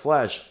according to the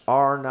flesh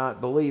are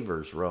not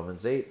believers.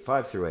 Romans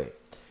 8:5 through 8.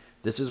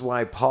 This is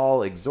why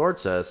Paul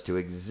exhorts us to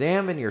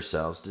examine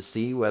yourselves to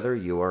see whether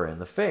you are in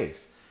the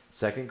faith.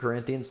 2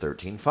 Corinthians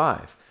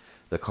 13:5.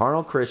 The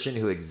carnal Christian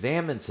who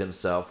examines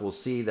himself will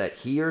see that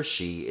he or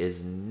she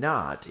is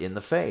not in the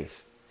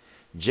faith.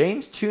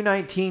 James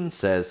 2:19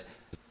 says,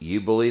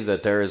 "You believe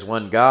that there is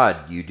one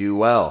God, you do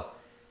well.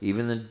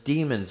 Even the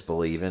demons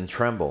believe and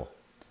tremble."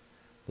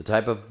 The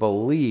type of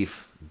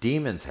belief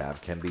demons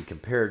have can be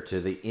compared to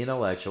the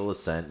intellectual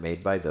assent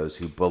made by those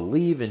who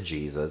believe in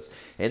Jesus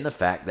in the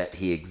fact that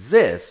He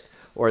exists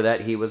or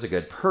that He was a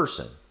good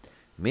person.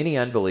 Many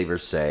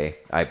unbelievers say,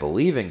 "I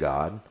believe in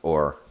God,"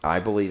 or "I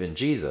believe in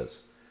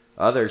Jesus."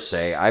 Others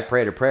say, "I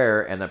prayed a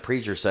prayer and the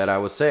preacher said I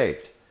was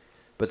saved."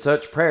 But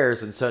such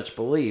prayers and such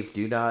belief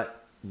do not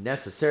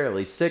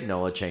necessarily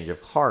signal a change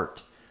of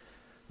heart.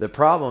 The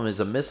problem is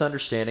a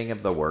misunderstanding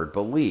of the word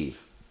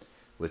believe.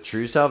 With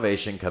true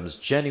salvation comes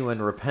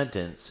genuine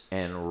repentance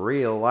and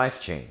real life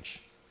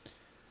change.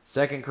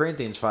 2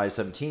 Corinthians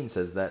 5:17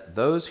 says that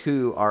those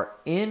who are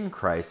in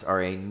Christ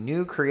are a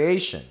new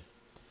creation.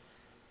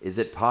 Is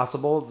it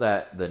possible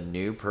that the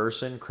new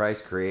person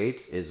Christ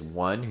creates is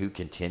one who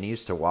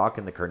continues to walk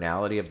in the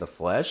carnality of the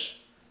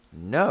flesh?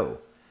 No.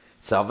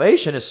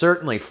 Salvation is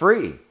certainly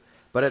free,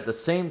 but at the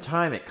same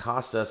time it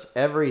costs us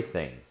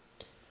everything.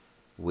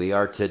 We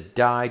are to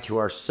die to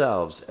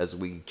ourselves as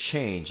we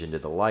change into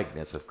the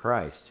likeness of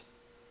Christ.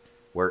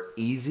 Where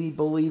easy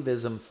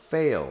believism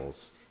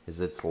fails is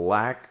its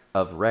lack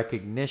of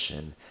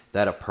recognition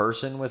that a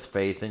person with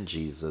faith in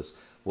Jesus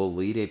will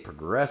lead a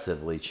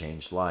progressively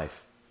changed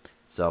life.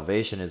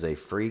 Salvation is a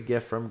free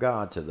gift from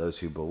God to those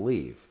who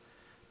believe,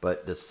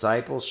 but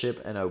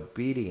discipleship and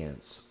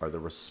obedience are the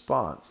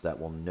response that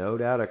will no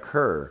doubt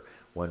occur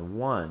when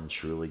one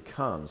truly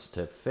comes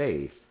to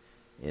faith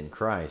in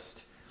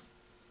Christ.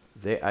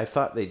 I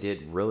thought they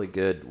did really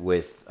good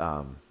with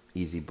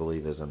easy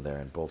believism there,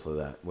 and both of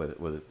that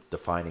with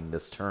defining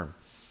this term.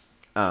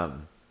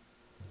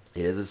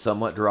 It is a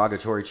somewhat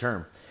derogatory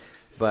term,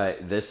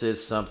 but this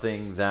is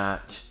something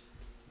that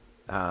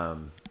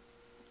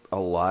a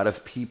lot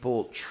of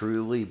people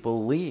truly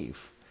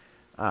believe.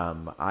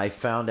 I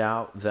found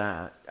out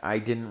that I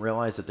didn't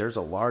realize that there's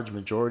a large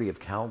majority of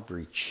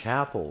Calvary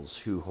chapels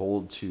who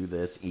hold to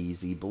this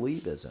easy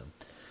believism.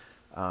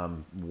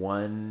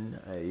 One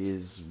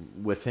is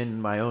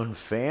within my own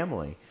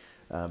family,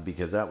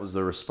 because that was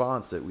the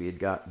response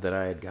that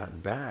I had gotten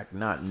back.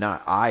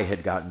 Not I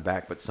had gotten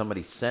back, but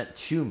somebody sent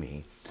to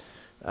me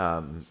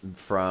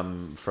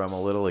from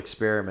a little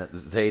experiment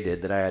that they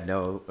did that I had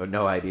no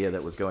idea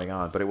that was going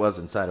on, but it was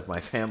inside of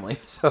my family.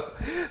 So,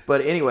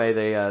 but anyway,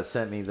 they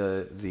sent me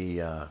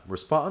the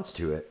response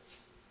to it.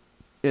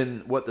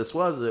 And what this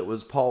was, it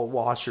was Paul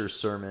Washer's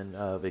sermon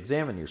of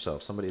 "Examine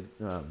Yourself." Somebody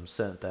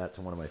sent that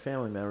to one of my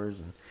family members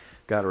and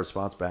got a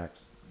response back.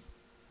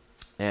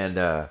 And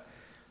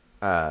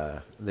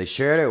they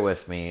shared it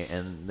with me,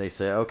 and they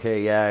said,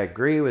 "Okay, yeah, I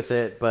agree with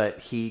it, but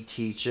he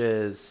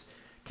teaches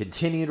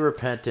continued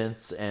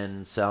repentance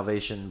and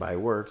salvation by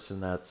works,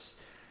 and that's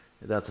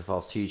a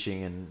false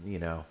teaching."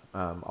 And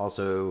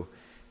also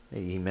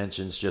he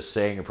mentions just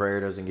saying a prayer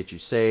doesn't get you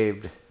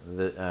saved.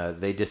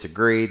 They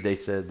disagreed. They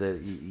said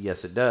that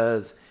yes, it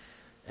does.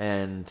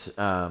 And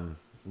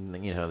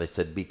they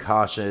said be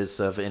cautious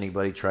of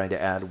anybody trying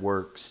to add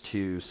works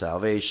to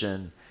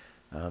salvation.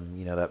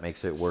 That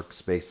makes it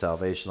works-based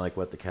salvation, like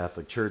what the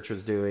Catholic Church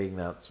was doing.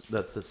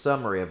 That's the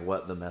summary of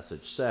what the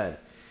message said.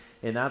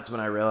 And that's when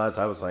I realized,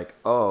 I was like,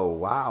 oh,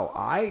 wow,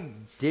 I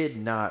did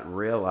not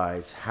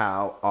realize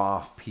how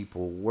off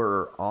people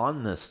were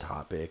on this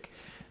topic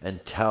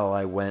until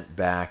I went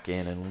back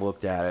in and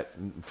looked at it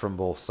from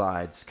both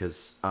sides.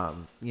 Because,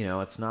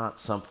 it's not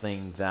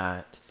something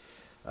that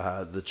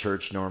the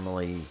church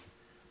normally,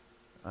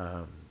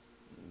 I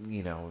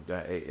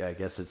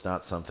guess it's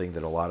not something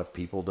that a lot of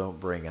people don't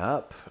bring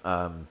up,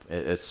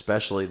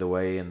 especially the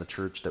way in the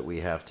church that we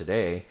have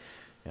today.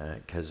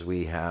 Because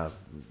we have,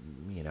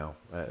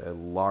 a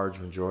large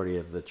majority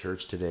of the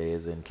church today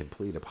is in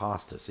complete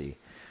apostasy,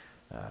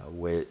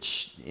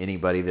 which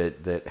anybody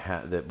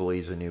that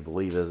believes a new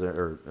belief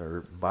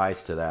or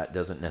buys to that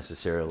doesn't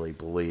necessarily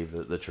believe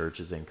that the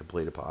church is in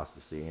complete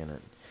apostasy. And,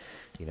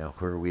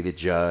 who are we to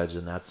judge?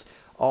 And that's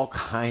all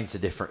kinds of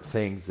different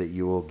things that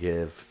you will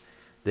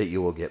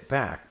get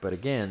back. But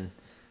again,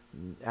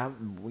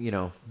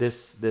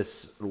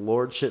 this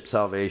lordship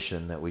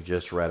salvation that we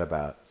just read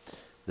about,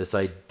 this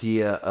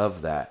idea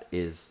of that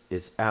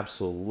is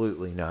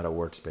absolutely not a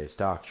works-based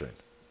doctrine.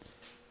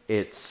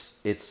 It's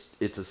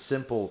a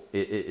simple,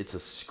 it's a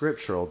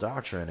scriptural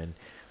doctrine. And,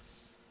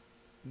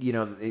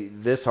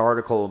 this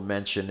article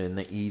mentioned in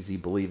the easy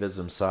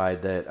believism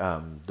side that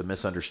the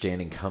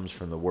misunderstanding comes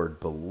from the word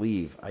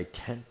believe. I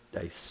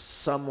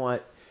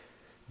somewhat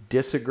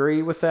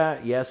disagree with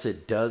that. Yes,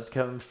 it does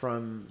come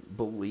from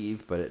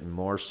believe, but it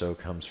more so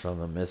comes from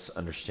the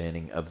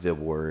misunderstanding of the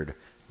word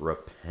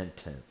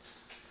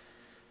repentance.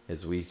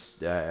 As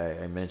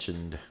I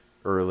mentioned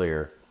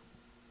earlier,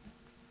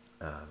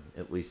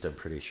 at least I'm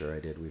pretty sure I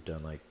did. We've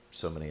done like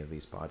so many of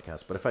these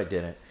podcasts, but if I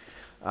didn't,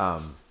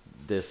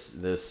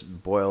 this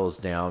boils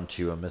down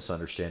to a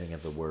misunderstanding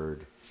of the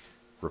word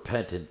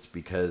repentance,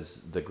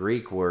 because the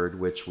Greek word,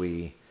 which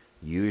we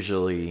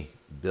usually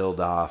build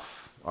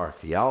off our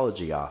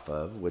theology off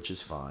of, which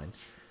is fine,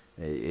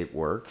 it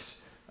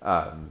works,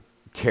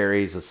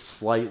 carries a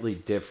slightly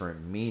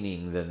different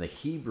meaning than the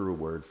Hebrew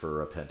word for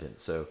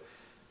repentance. So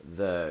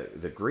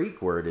the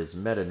Greek word is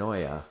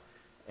metanoia,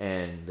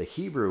 and the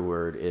Hebrew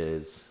word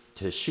is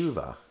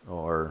teshuvah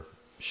or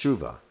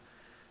shuva,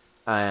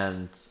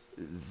 and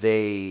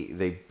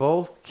they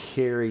both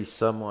carry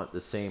somewhat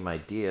the same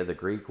idea. The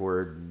Greek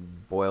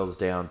word boils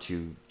down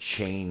to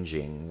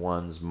changing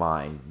one's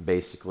mind,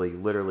 basically,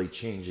 literally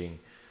changing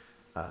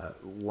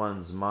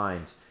one's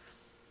mind.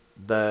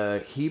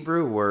 The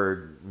Hebrew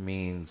word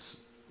means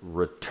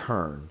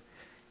return,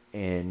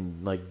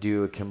 and like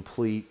do a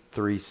complete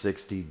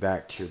 360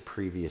 back to your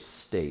previous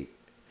state.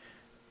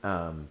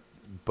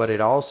 But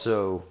it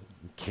also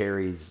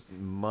carries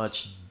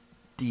much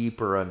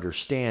deeper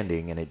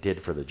understanding, and it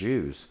did for the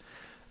Jews.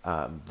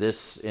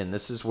 This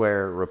is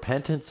where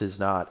repentance is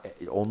not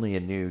only a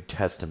New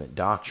Testament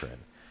doctrine.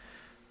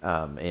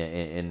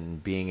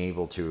 In being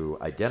able to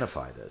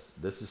identify this.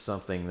 This is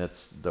something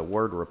the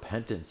word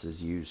repentance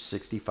is used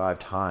 65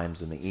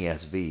 times in the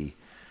ESV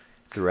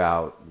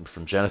throughout,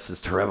 from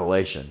Genesis to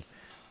Revelation.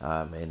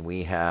 And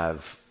we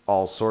have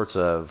all sorts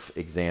of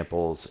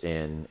examples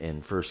in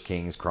 1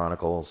 Kings,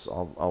 Chronicles.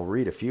 I'll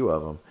read a few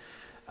of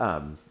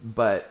them.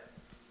 But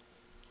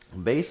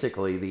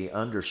basically the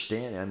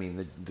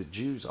understanding, the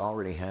Jews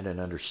already had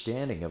an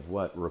understanding of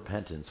what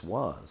repentance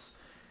was.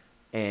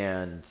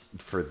 And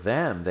for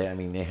them, they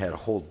had a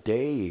whole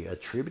day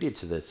attributed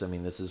to this.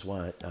 This is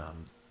what,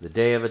 the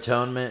Day of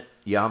Atonement,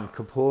 Yom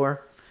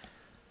Kippur.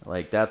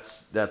 Like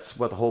that's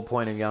what the whole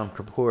point of Yom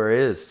Kippur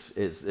is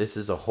this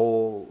is a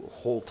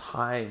whole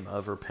time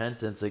of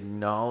repentance,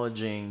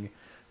 acknowledging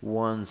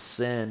one's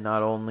sin,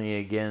 not only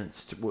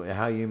against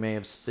how you may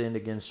have sinned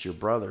against your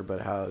brother,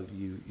 but how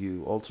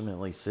you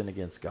ultimately sin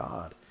against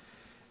God.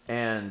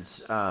 And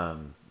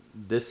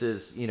this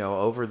is,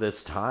 over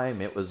this time,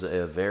 it was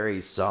a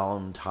very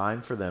solemn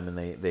time for them,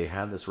 and they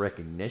had this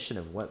recognition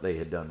of what they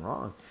had done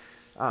wrong.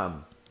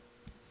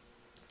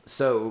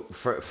 So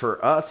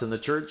for us in the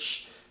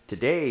church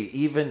today,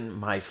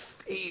 even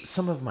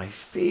some of my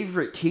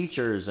favorite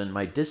teachers and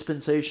my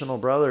dispensational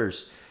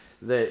brothers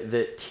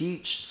that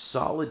teach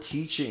solid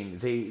teaching,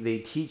 they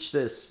teach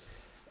this,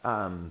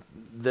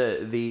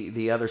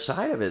 the other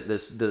side of it,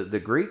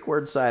 the Greek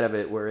word side of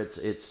it, where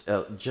it's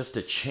just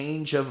a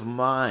change of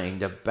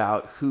mind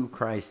about who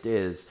Christ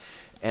is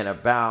and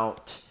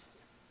about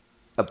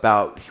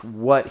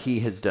what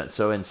he has done.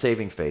 So in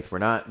saving faith,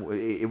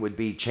 it would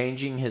be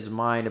changing his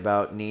mind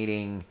about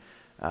needing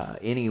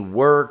any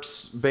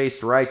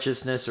works-based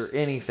righteousness or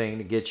anything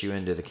to get you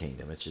into the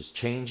kingdom. It's just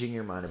changing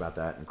your mind about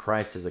that, and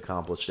Christ has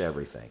accomplished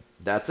everything.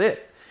 That's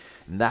it.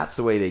 And that's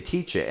the way they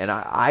teach it. And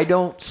I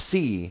don't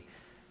see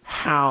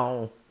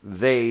how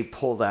they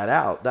pull that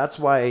out. That's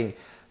why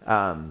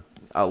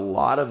a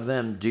lot of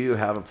them do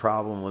have a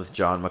problem with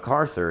John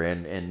MacArthur,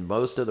 and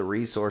most of the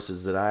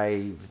resources that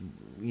I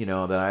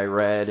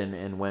read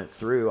and went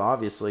through,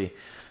 obviously,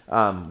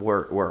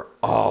 were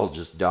all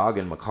just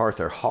dogging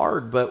MacArthur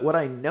hard. But what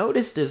I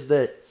noticed is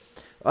that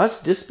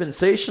Us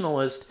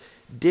dispensationalists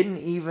didn't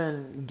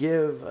even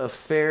give a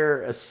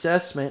fair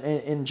assessment,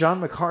 and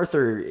John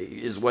MacArthur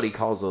is what he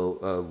calls a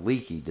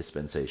leaky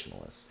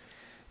dispensationalist.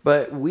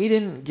 But we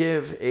didn't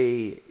give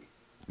a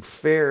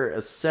fair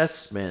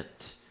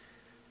assessment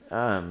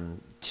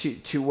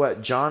to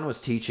what John was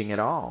teaching at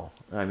all.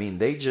 I mean,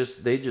 they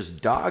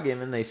just dog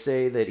him, and they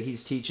say that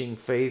he's teaching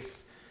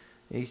faith,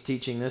 he's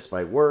teaching this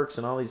by works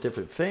and all these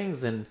different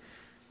things, and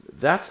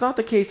that's not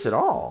the case at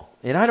all.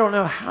 And I don't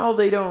know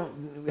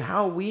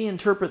how we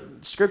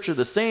interpret scripture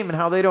the same and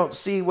how they don't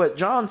see what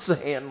John's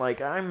saying. Like,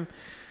 I'm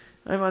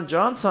on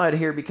John's side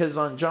here, because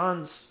on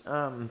John's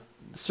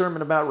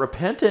sermon about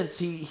repentance,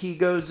 he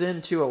goes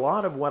into a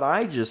lot of what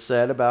I just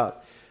said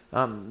about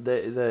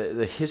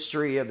the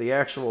history of the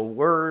actual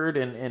word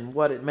and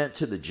what it meant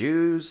to the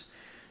Jews,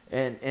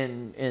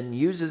 and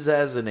uses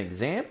as an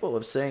example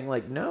of saying,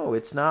 like, no,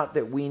 it's not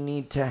that we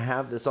need to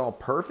have this all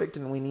perfect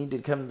and we need to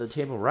come to the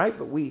table right,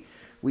 but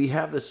we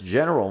have this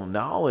general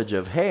knowledge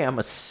of, hey, I'm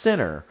a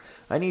sinner.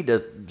 I need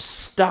to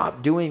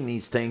stop doing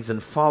these things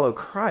and follow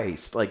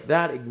Christ. Like,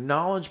 that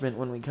acknowledgement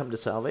when we come to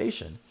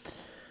salvation.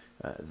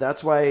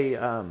 That's why,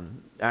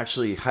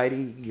 actually,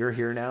 Heidi, you're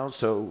here now,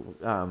 so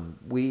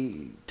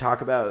we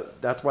talk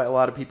about, that's why a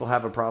lot of people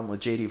have a problem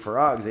with J.D.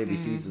 Farag's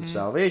ABCs of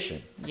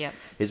Salvation. Yep.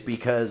 Is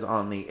because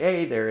on the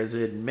A, there is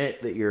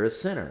admit that you're a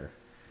sinner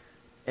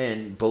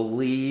and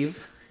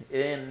believe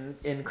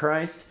in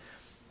Christ.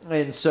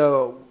 And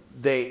so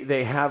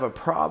they have a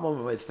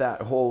problem with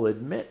that whole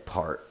admit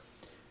part.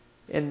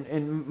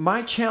 And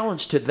my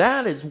challenge to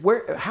that is,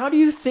 how do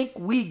you think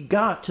we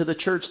got to the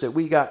church that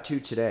we got to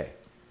today?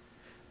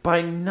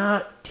 By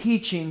not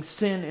teaching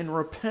sin and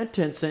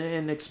repentance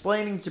and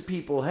explaining to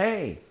people,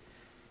 hey,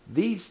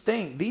 these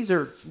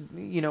are,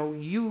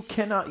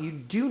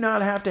 you do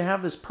not have to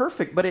have this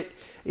perfect, but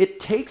it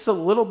takes a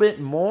little bit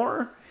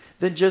more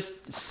than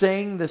just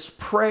saying this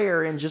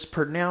prayer and just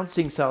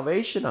pronouncing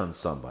salvation on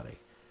somebody.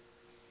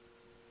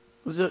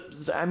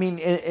 I mean,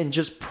 and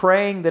just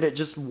praying that it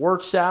just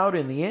works out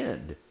in the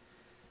end.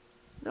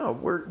 No,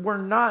 we're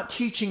not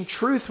teaching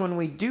truth when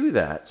we do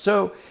that.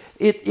 So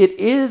there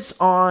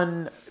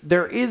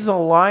is a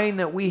line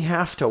that we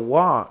have to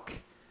walk,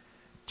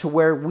 to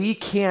where we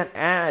can't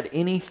add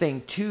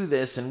anything to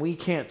this, and we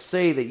can't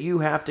say that you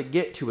have to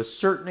get to a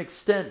certain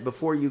extent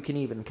before you can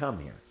even come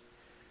here.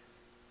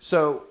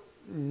 So,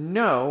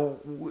 no,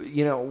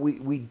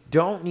 we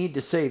don't need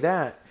to say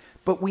that,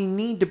 but we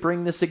need to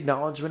bring this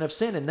acknowledgement of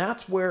sin. And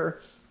that's where,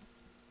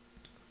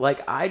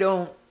 like, I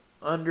don't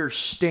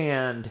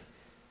understand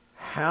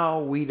how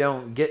we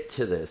don't get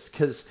to this,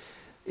 because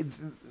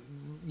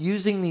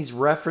using these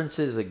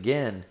references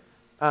again,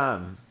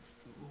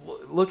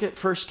 look at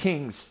 1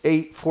 Kings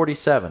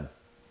 8:47.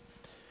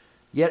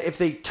 Yet if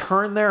they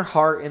turn their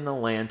heart in the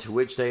land to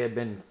which they had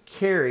been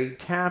carried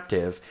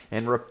captive,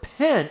 and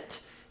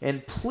repent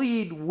and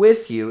plead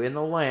with you in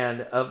the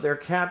land of their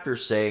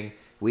captors, saying,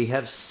 we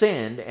have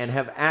sinned and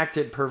have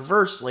acted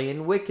perversely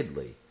and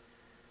wickedly.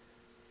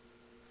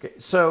 Okay,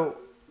 so,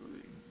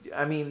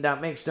 I mean,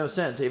 that makes no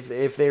sense.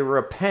 If they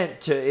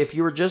repent, if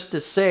you were just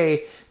to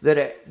say that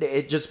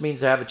it just means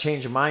to have a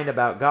change of mind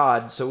about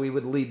God, so we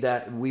would read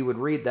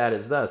that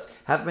as thus: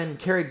 have been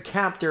carried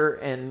captive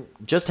and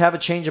just have a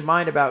change of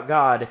mind about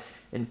God,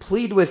 and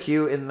plead with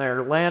you in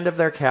their land of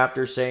their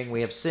captors, saying,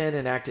 we have sinned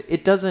and acted.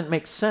 It doesn't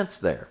make sense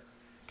there.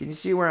 Can you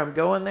see where I'm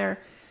going there?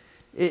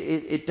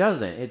 It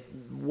doesn't.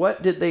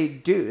 What did they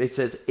do? It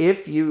says,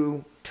 if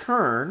you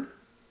turn,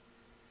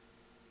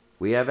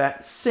 we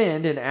have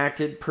sinned and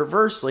acted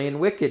perversely and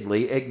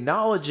wickedly,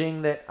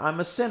 acknowledging that I'm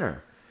a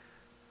sinner.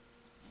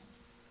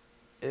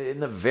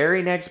 In the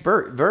very next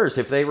verse,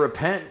 if they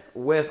repent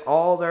with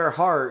all their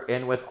heart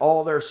and with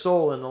all their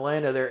soul in the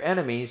land of their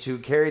enemies who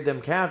carried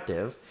them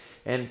captive,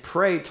 and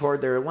pray toward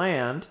their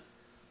land,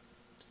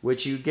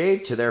 which you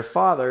gave to their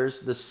fathers,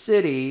 the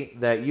city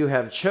that you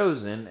have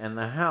chosen, and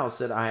the house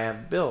that I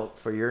have built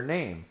for your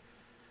name.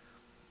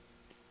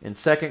 In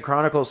 2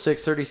 Chronicles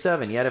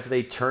 6:37, yet if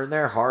they turn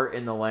their heart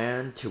in the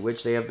land to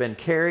which they have been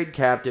carried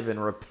captive,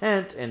 and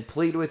repent and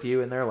plead with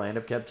you in their land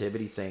of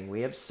captivity, saying,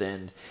 we have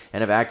sinned and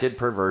have acted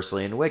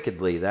perversely and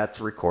wickedly. That's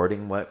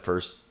recording what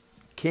 1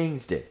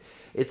 Kings did.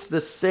 It's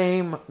the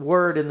same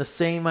word and the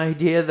same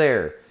idea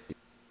there.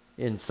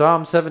 In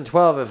Psalm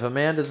 7:12, if a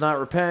man does not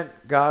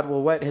repent, God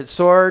will whet his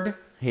sword.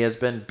 He has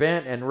been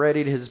bent and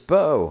readied his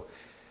bow.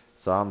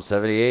 Psalm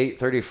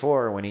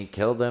 78:34, when he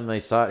killed them,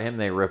 they sought him.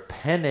 They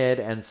repented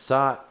and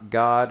sought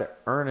God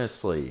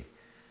earnestly.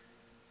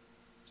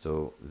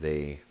 So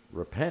they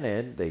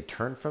repented, they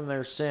turned from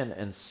their sin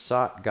and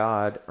sought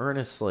God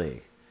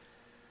earnestly.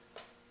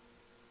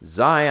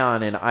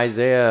 Zion in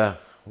Isaiah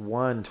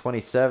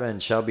 1:27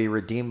 shall be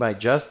redeemed by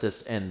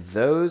justice, and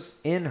those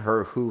in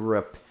her who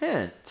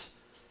repent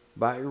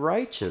by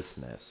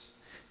righteousness.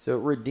 So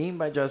redeemed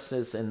by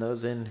justice, and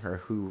those in her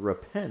who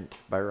repent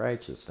by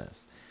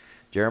righteousness.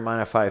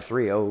 Jeremiah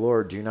 5:3, O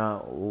Lord,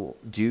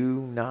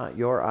 do not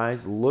your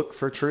eyes look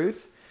for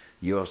truth?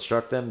 You have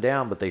struck them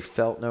down, but they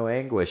felt no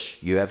anguish.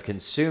 You have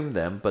consumed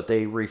them, but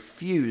they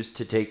refused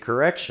to take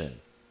correction.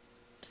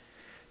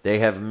 They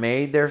have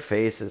made their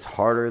faces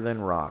harder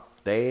than rock.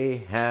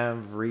 They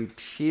have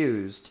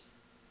refused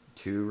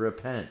to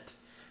repent.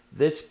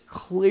 This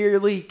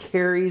clearly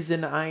carries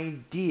an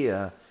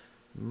idea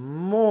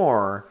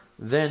more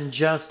than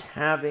just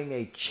having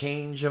a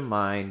change of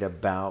mind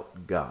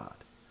about God.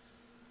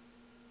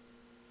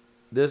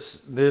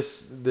 This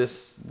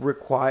is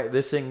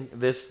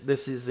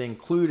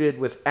included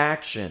with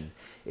action.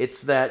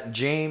 It's that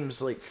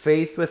James, like,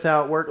 faith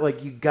without work,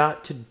 like, you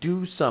got to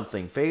do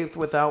something. Faith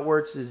without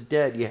works is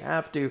dead. You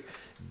have to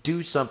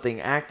do something,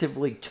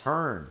 actively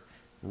turn.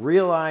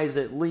 Realize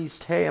at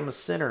least, hey, I'm a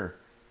sinner.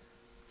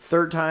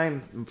 Third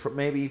time,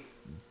 maybe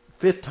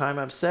fifth time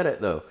I've said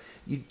it, though.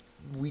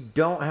 We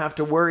don't have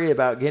to worry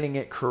about getting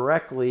it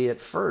correctly at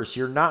first.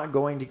 You're not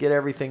going to get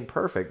everything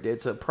perfect.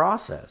 It's a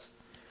process.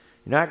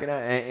 You're not going to,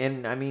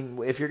 and I mean,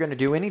 if you're going to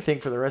do anything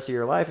for the rest of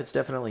your life, it's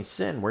definitely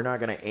sin. We're not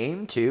going to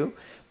aim to,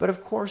 but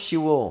of course you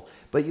will.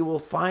 But you will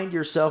find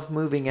yourself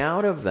moving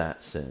out of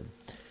that sin.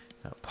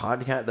 The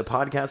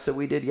podcast that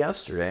we did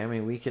yesterday, I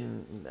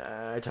mean,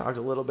 I talked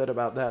a little bit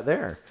about that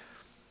there.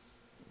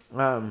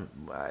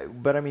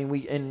 But I mean, we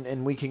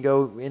can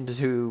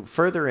go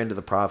further into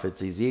the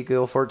prophets.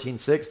 Ezekiel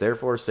 14:6.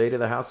 Therefore say to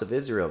the house of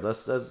Israel,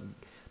 thus says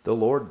the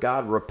Lord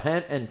God,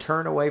 repent and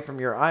turn away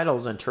from your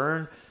idols and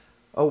turn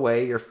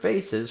away your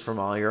faces from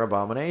all your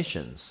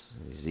abominations.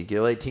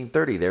 Ezekiel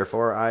 18:30.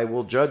 Therefore I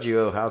will judge you,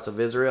 O house of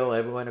Israel,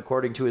 everyone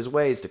according to his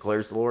ways,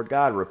 declares the Lord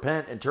God.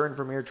 Repent and turn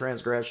from your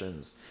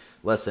transgressions,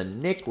 lest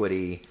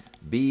iniquity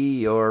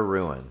be your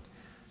ruin.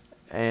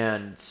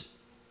 And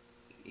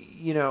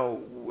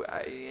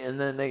and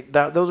then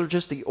those are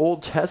just the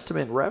Old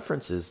Testament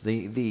references.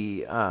 The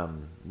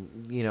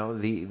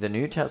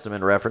New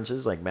Testament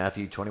references, like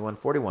Matthew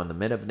 21:41, the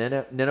men of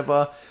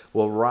Nineveh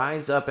will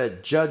rise up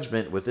at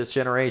judgment with this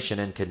generation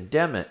and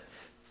condemn it,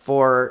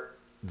 for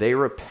they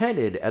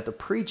repented at the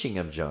preaching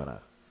of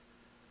Jonah.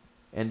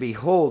 And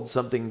behold,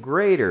 something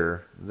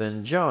greater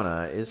than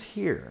Jonah is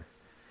here.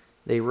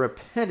 They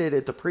repented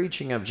at the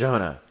preaching of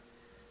Jonah.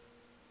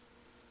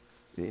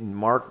 In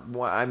Mark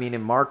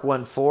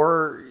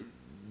 1:4,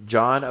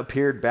 John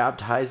appeared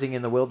baptizing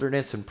in the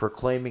wilderness and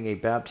proclaiming a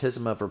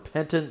baptism of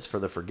repentance for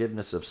the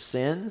forgiveness of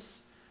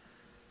sins.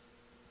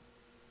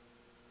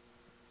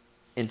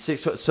 In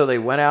 6, so they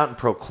went out and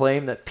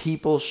proclaimed that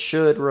people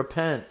should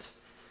repent.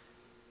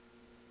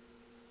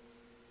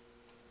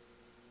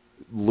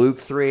 Luke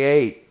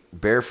 3:8,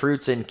 bear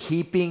fruits in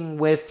keeping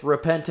with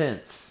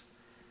repentance.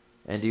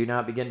 And do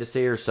not begin to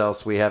say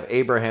yourselves, we have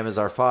Abraham as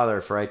our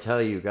father, for I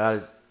tell you, God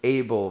is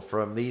able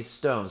from these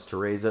stones to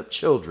raise up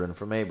children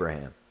from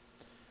Abraham.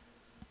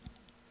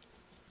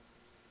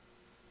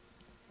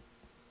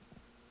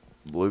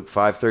 Luke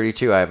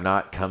 5:32, I have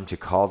not come to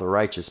call the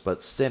righteous,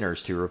 but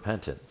sinners to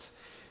repentance.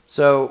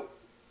 So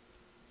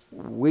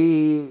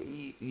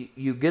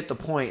you get the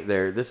point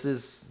there. This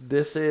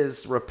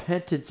is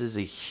repentance is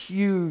a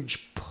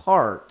huge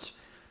part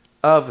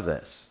of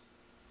this.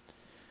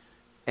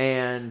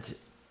 And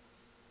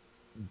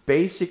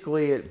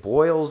basically it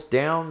boils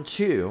down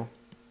to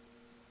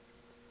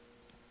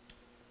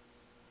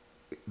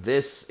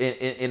this,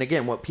 and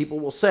again, what people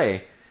will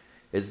say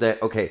is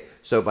that, okay,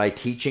 so by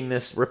teaching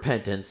this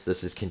repentance,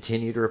 this is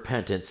continued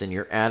repentance, and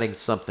you're adding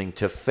something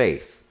to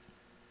faith.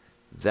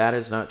 That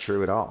is not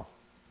true at all.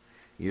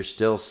 You're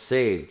still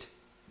saved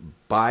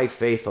by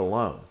faith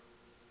alone.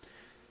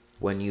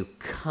 When you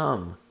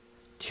come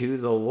to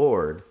the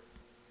Lord,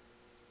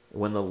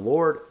 when the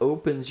Lord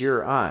opens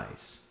your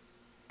eyes,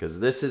 because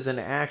this is an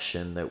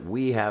action that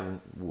we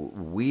don't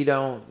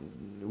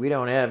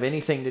have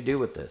anything to do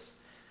with this.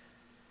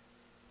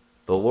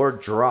 The Lord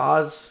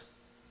draws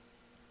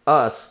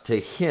us to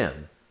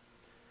Him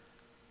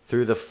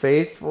through the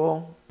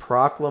faithful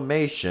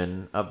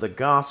proclamation of the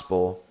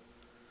gospel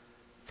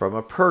from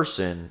a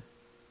person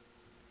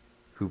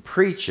who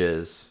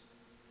preaches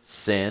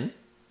sin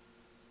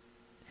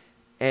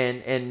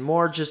and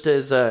more just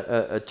as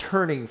a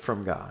turning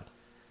from God.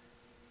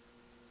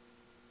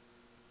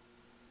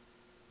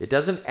 It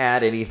doesn't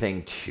add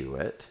anything to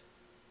it.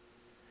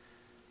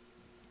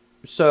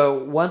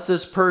 So once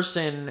this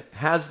person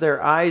has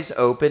their eyes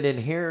opened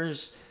and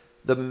hears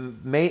the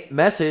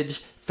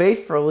message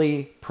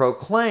faithfully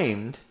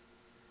proclaimed,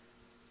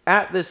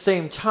 at the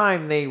same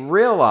time they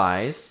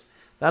realize,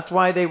 that's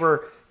why they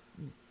were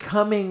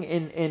coming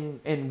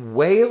in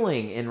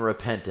wailing in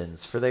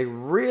repentance, for they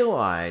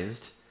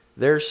realized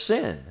their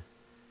sin.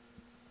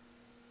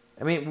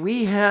 I mean,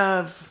 we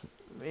have,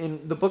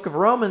 in the book of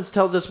Romans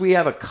tells us we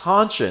have a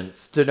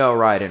conscience to know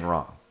right and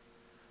wrong.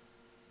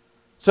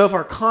 So if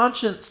our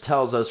conscience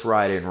tells us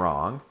right and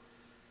wrong,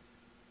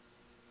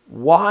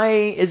 why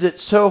is it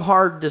so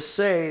hard to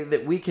say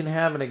that we can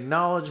have an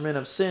acknowledgement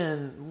of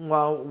sin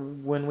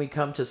when we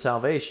come to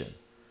salvation?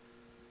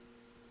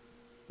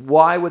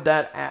 Why would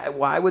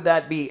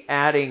that be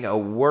adding a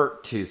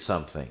work to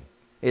something?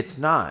 It's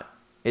not.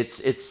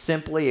 It's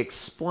simply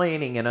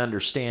explaining and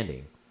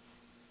understanding.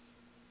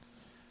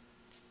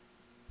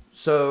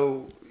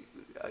 So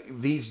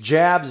these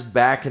jabs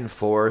back and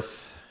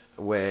forth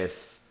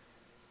with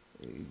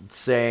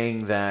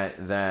saying that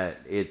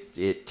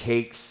it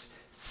takes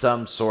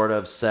some sort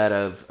of set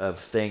of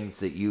things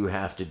that you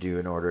have to do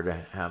in order to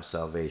have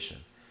salvation.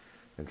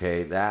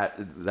 Okay,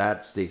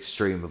 that's the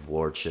extreme of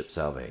lordship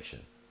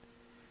salvation.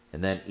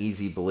 And then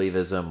easy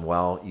believism,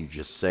 well, you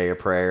just say a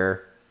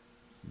prayer,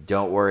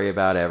 don't worry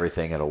about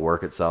everything, it'll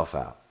work itself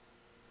out.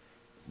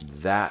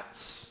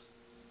 That's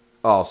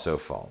also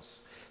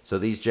false. So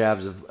these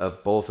jabs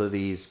of both of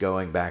these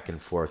going back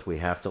and forth, we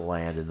have to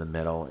land in the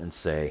middle and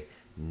say,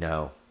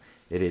 no,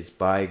 it is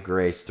by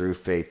grace through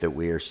faith that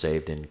we are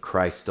saved in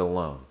Christ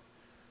alone.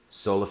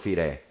 Sola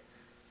fide.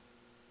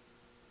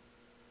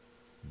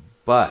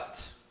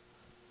 But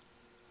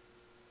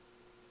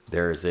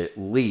there is at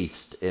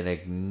least an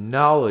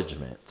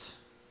acknowledgement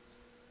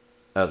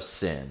of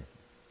sin.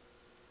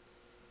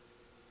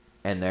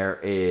 And there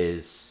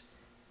is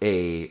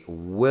a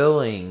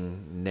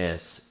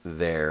willingness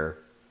there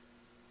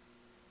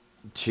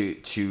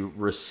to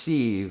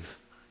receive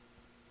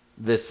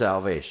this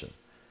salvation.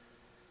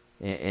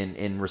 And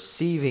in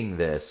receiving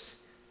this,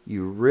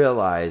 you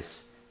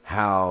realize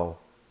how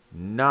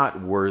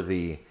not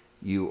worthy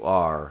you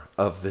are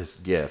of this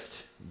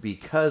gift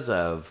because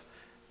of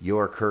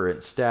your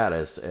current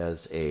status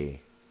as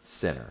a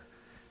sinner.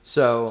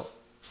 So,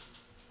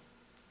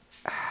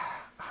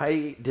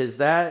 Heidi, does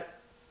that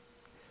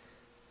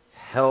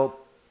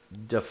help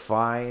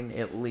define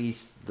at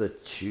least the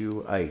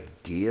two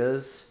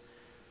ideas?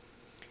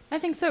 I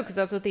think so, because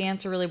that's what the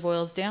answer really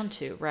boils down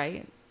to,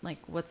 right? Like,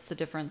 what's the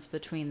difference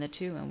between the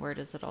two, and where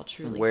does it all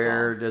truly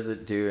Where fall? does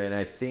it do? And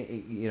I think,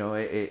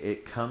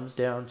 it comes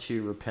down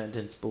to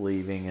repentance,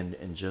 believing,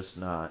 and just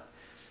not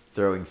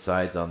throwing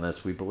sides on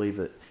this. We believe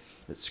that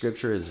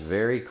Scripture is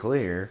very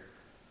clear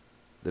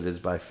that it is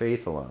by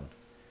faith alone.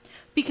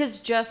 Because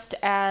just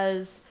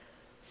as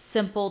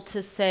simple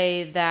to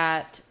say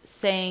that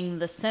saying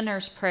the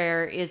sinner's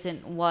prayer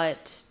isn't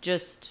what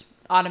just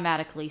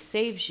automatically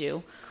saves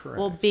you. Correct.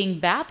 Well, being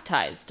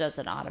baptized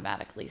doesn't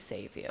automatically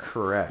save you.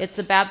 Correct. It's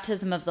the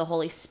baptism of the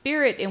Holy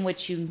Spirit in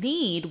which you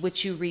need,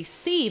 which you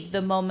receive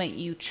the moment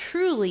you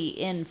truly,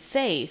 in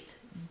faith,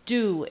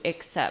 do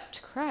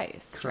accept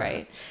Christ, Correct.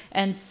 right?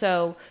 And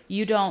so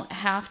you don't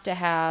have to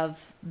have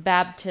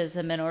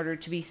baptism in order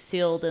to be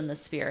sealed in the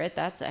Spirit.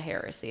 That's a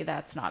heresy.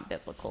 That's not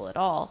biblical at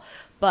all.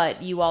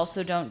 But you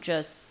also don't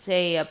just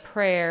say a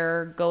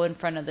prayer, go in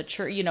front of the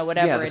church,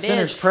 whatever the it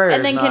sinner's is, prayer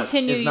and then is not-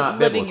 continue is not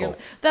living biblical.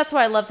 your. That's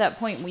why I love that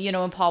point.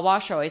 And Paul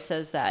Washer always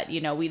says that.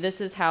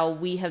 This is how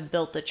we have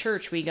built the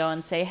church. We go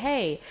and say,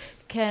 hey,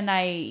 can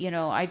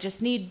I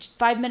just need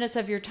 5 minutes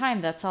of your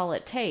time. That's all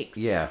it takes.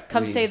 Yeah.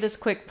 Come say this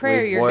quick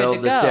prayer. We You're good to go.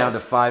 boiled this down to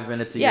 5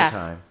 minutes of your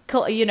time.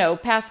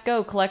 Pass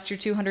go, collect your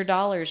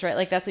 $200, right?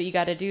 Like, that's what you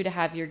got to do to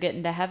have your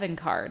getting to heaven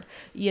card,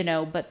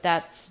 but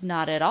that's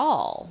not at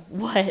all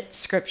what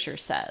Scripture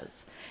says.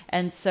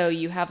 And so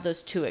you have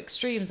those two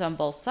extremes on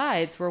both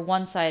sides, where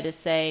one side is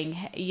saying,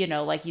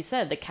 like you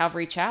said, the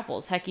Calvary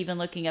chapels, heck, even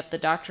looking up the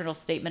doctrinal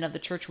statement of the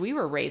church we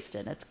were raised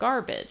in, it's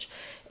garbage.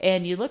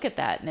 And you look at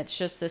that, and it's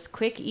just this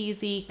quick,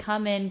 easy,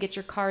 come in, get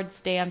your card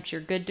stamped, you're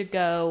good to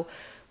go.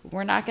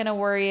 We're not going to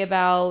worry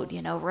about,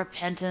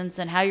 repentance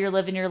and how you're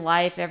living your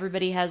life.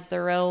 Everybody has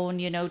their own,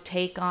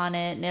 take on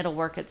it, and it'll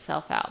work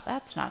itself out.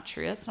 That's not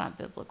true. That's not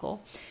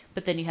biblical.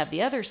 But then you have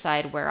the other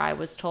side, where I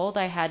was told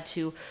I had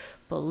to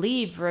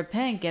believe,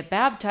 repent, get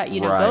baptized,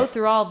 Right. go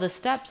through all the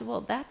steps.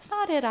 Well, that's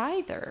not it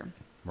either.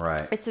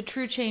 Right. It's a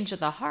true change of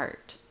the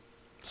heart.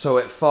 So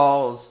it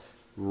falls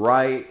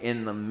right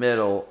in the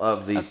middle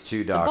of these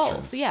two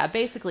doctrines. Both. Yeah,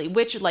 basically,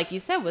 which, like you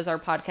said, was our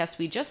podcast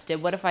we just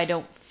did. What if I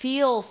don't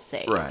feel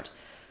saved? Right.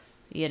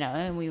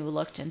 And we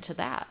looked into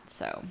that.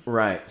 So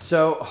Right.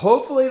 So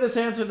hopefully this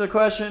answered the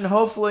question.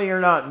 Hopefully you're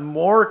not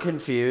more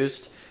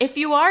confused. if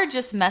you are,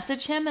 just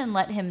message him and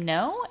let him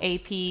know.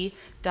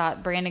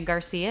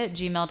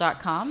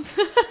 ap.brandongarcia@gmail.com.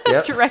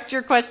 Yep. Direct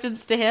your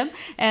questions to him,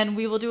 and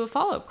we will do a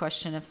follow-up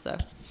question if so.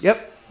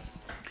 Yep.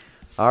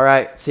 All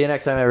right. See you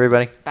next time,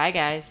 everybody. Bye,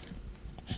 guys.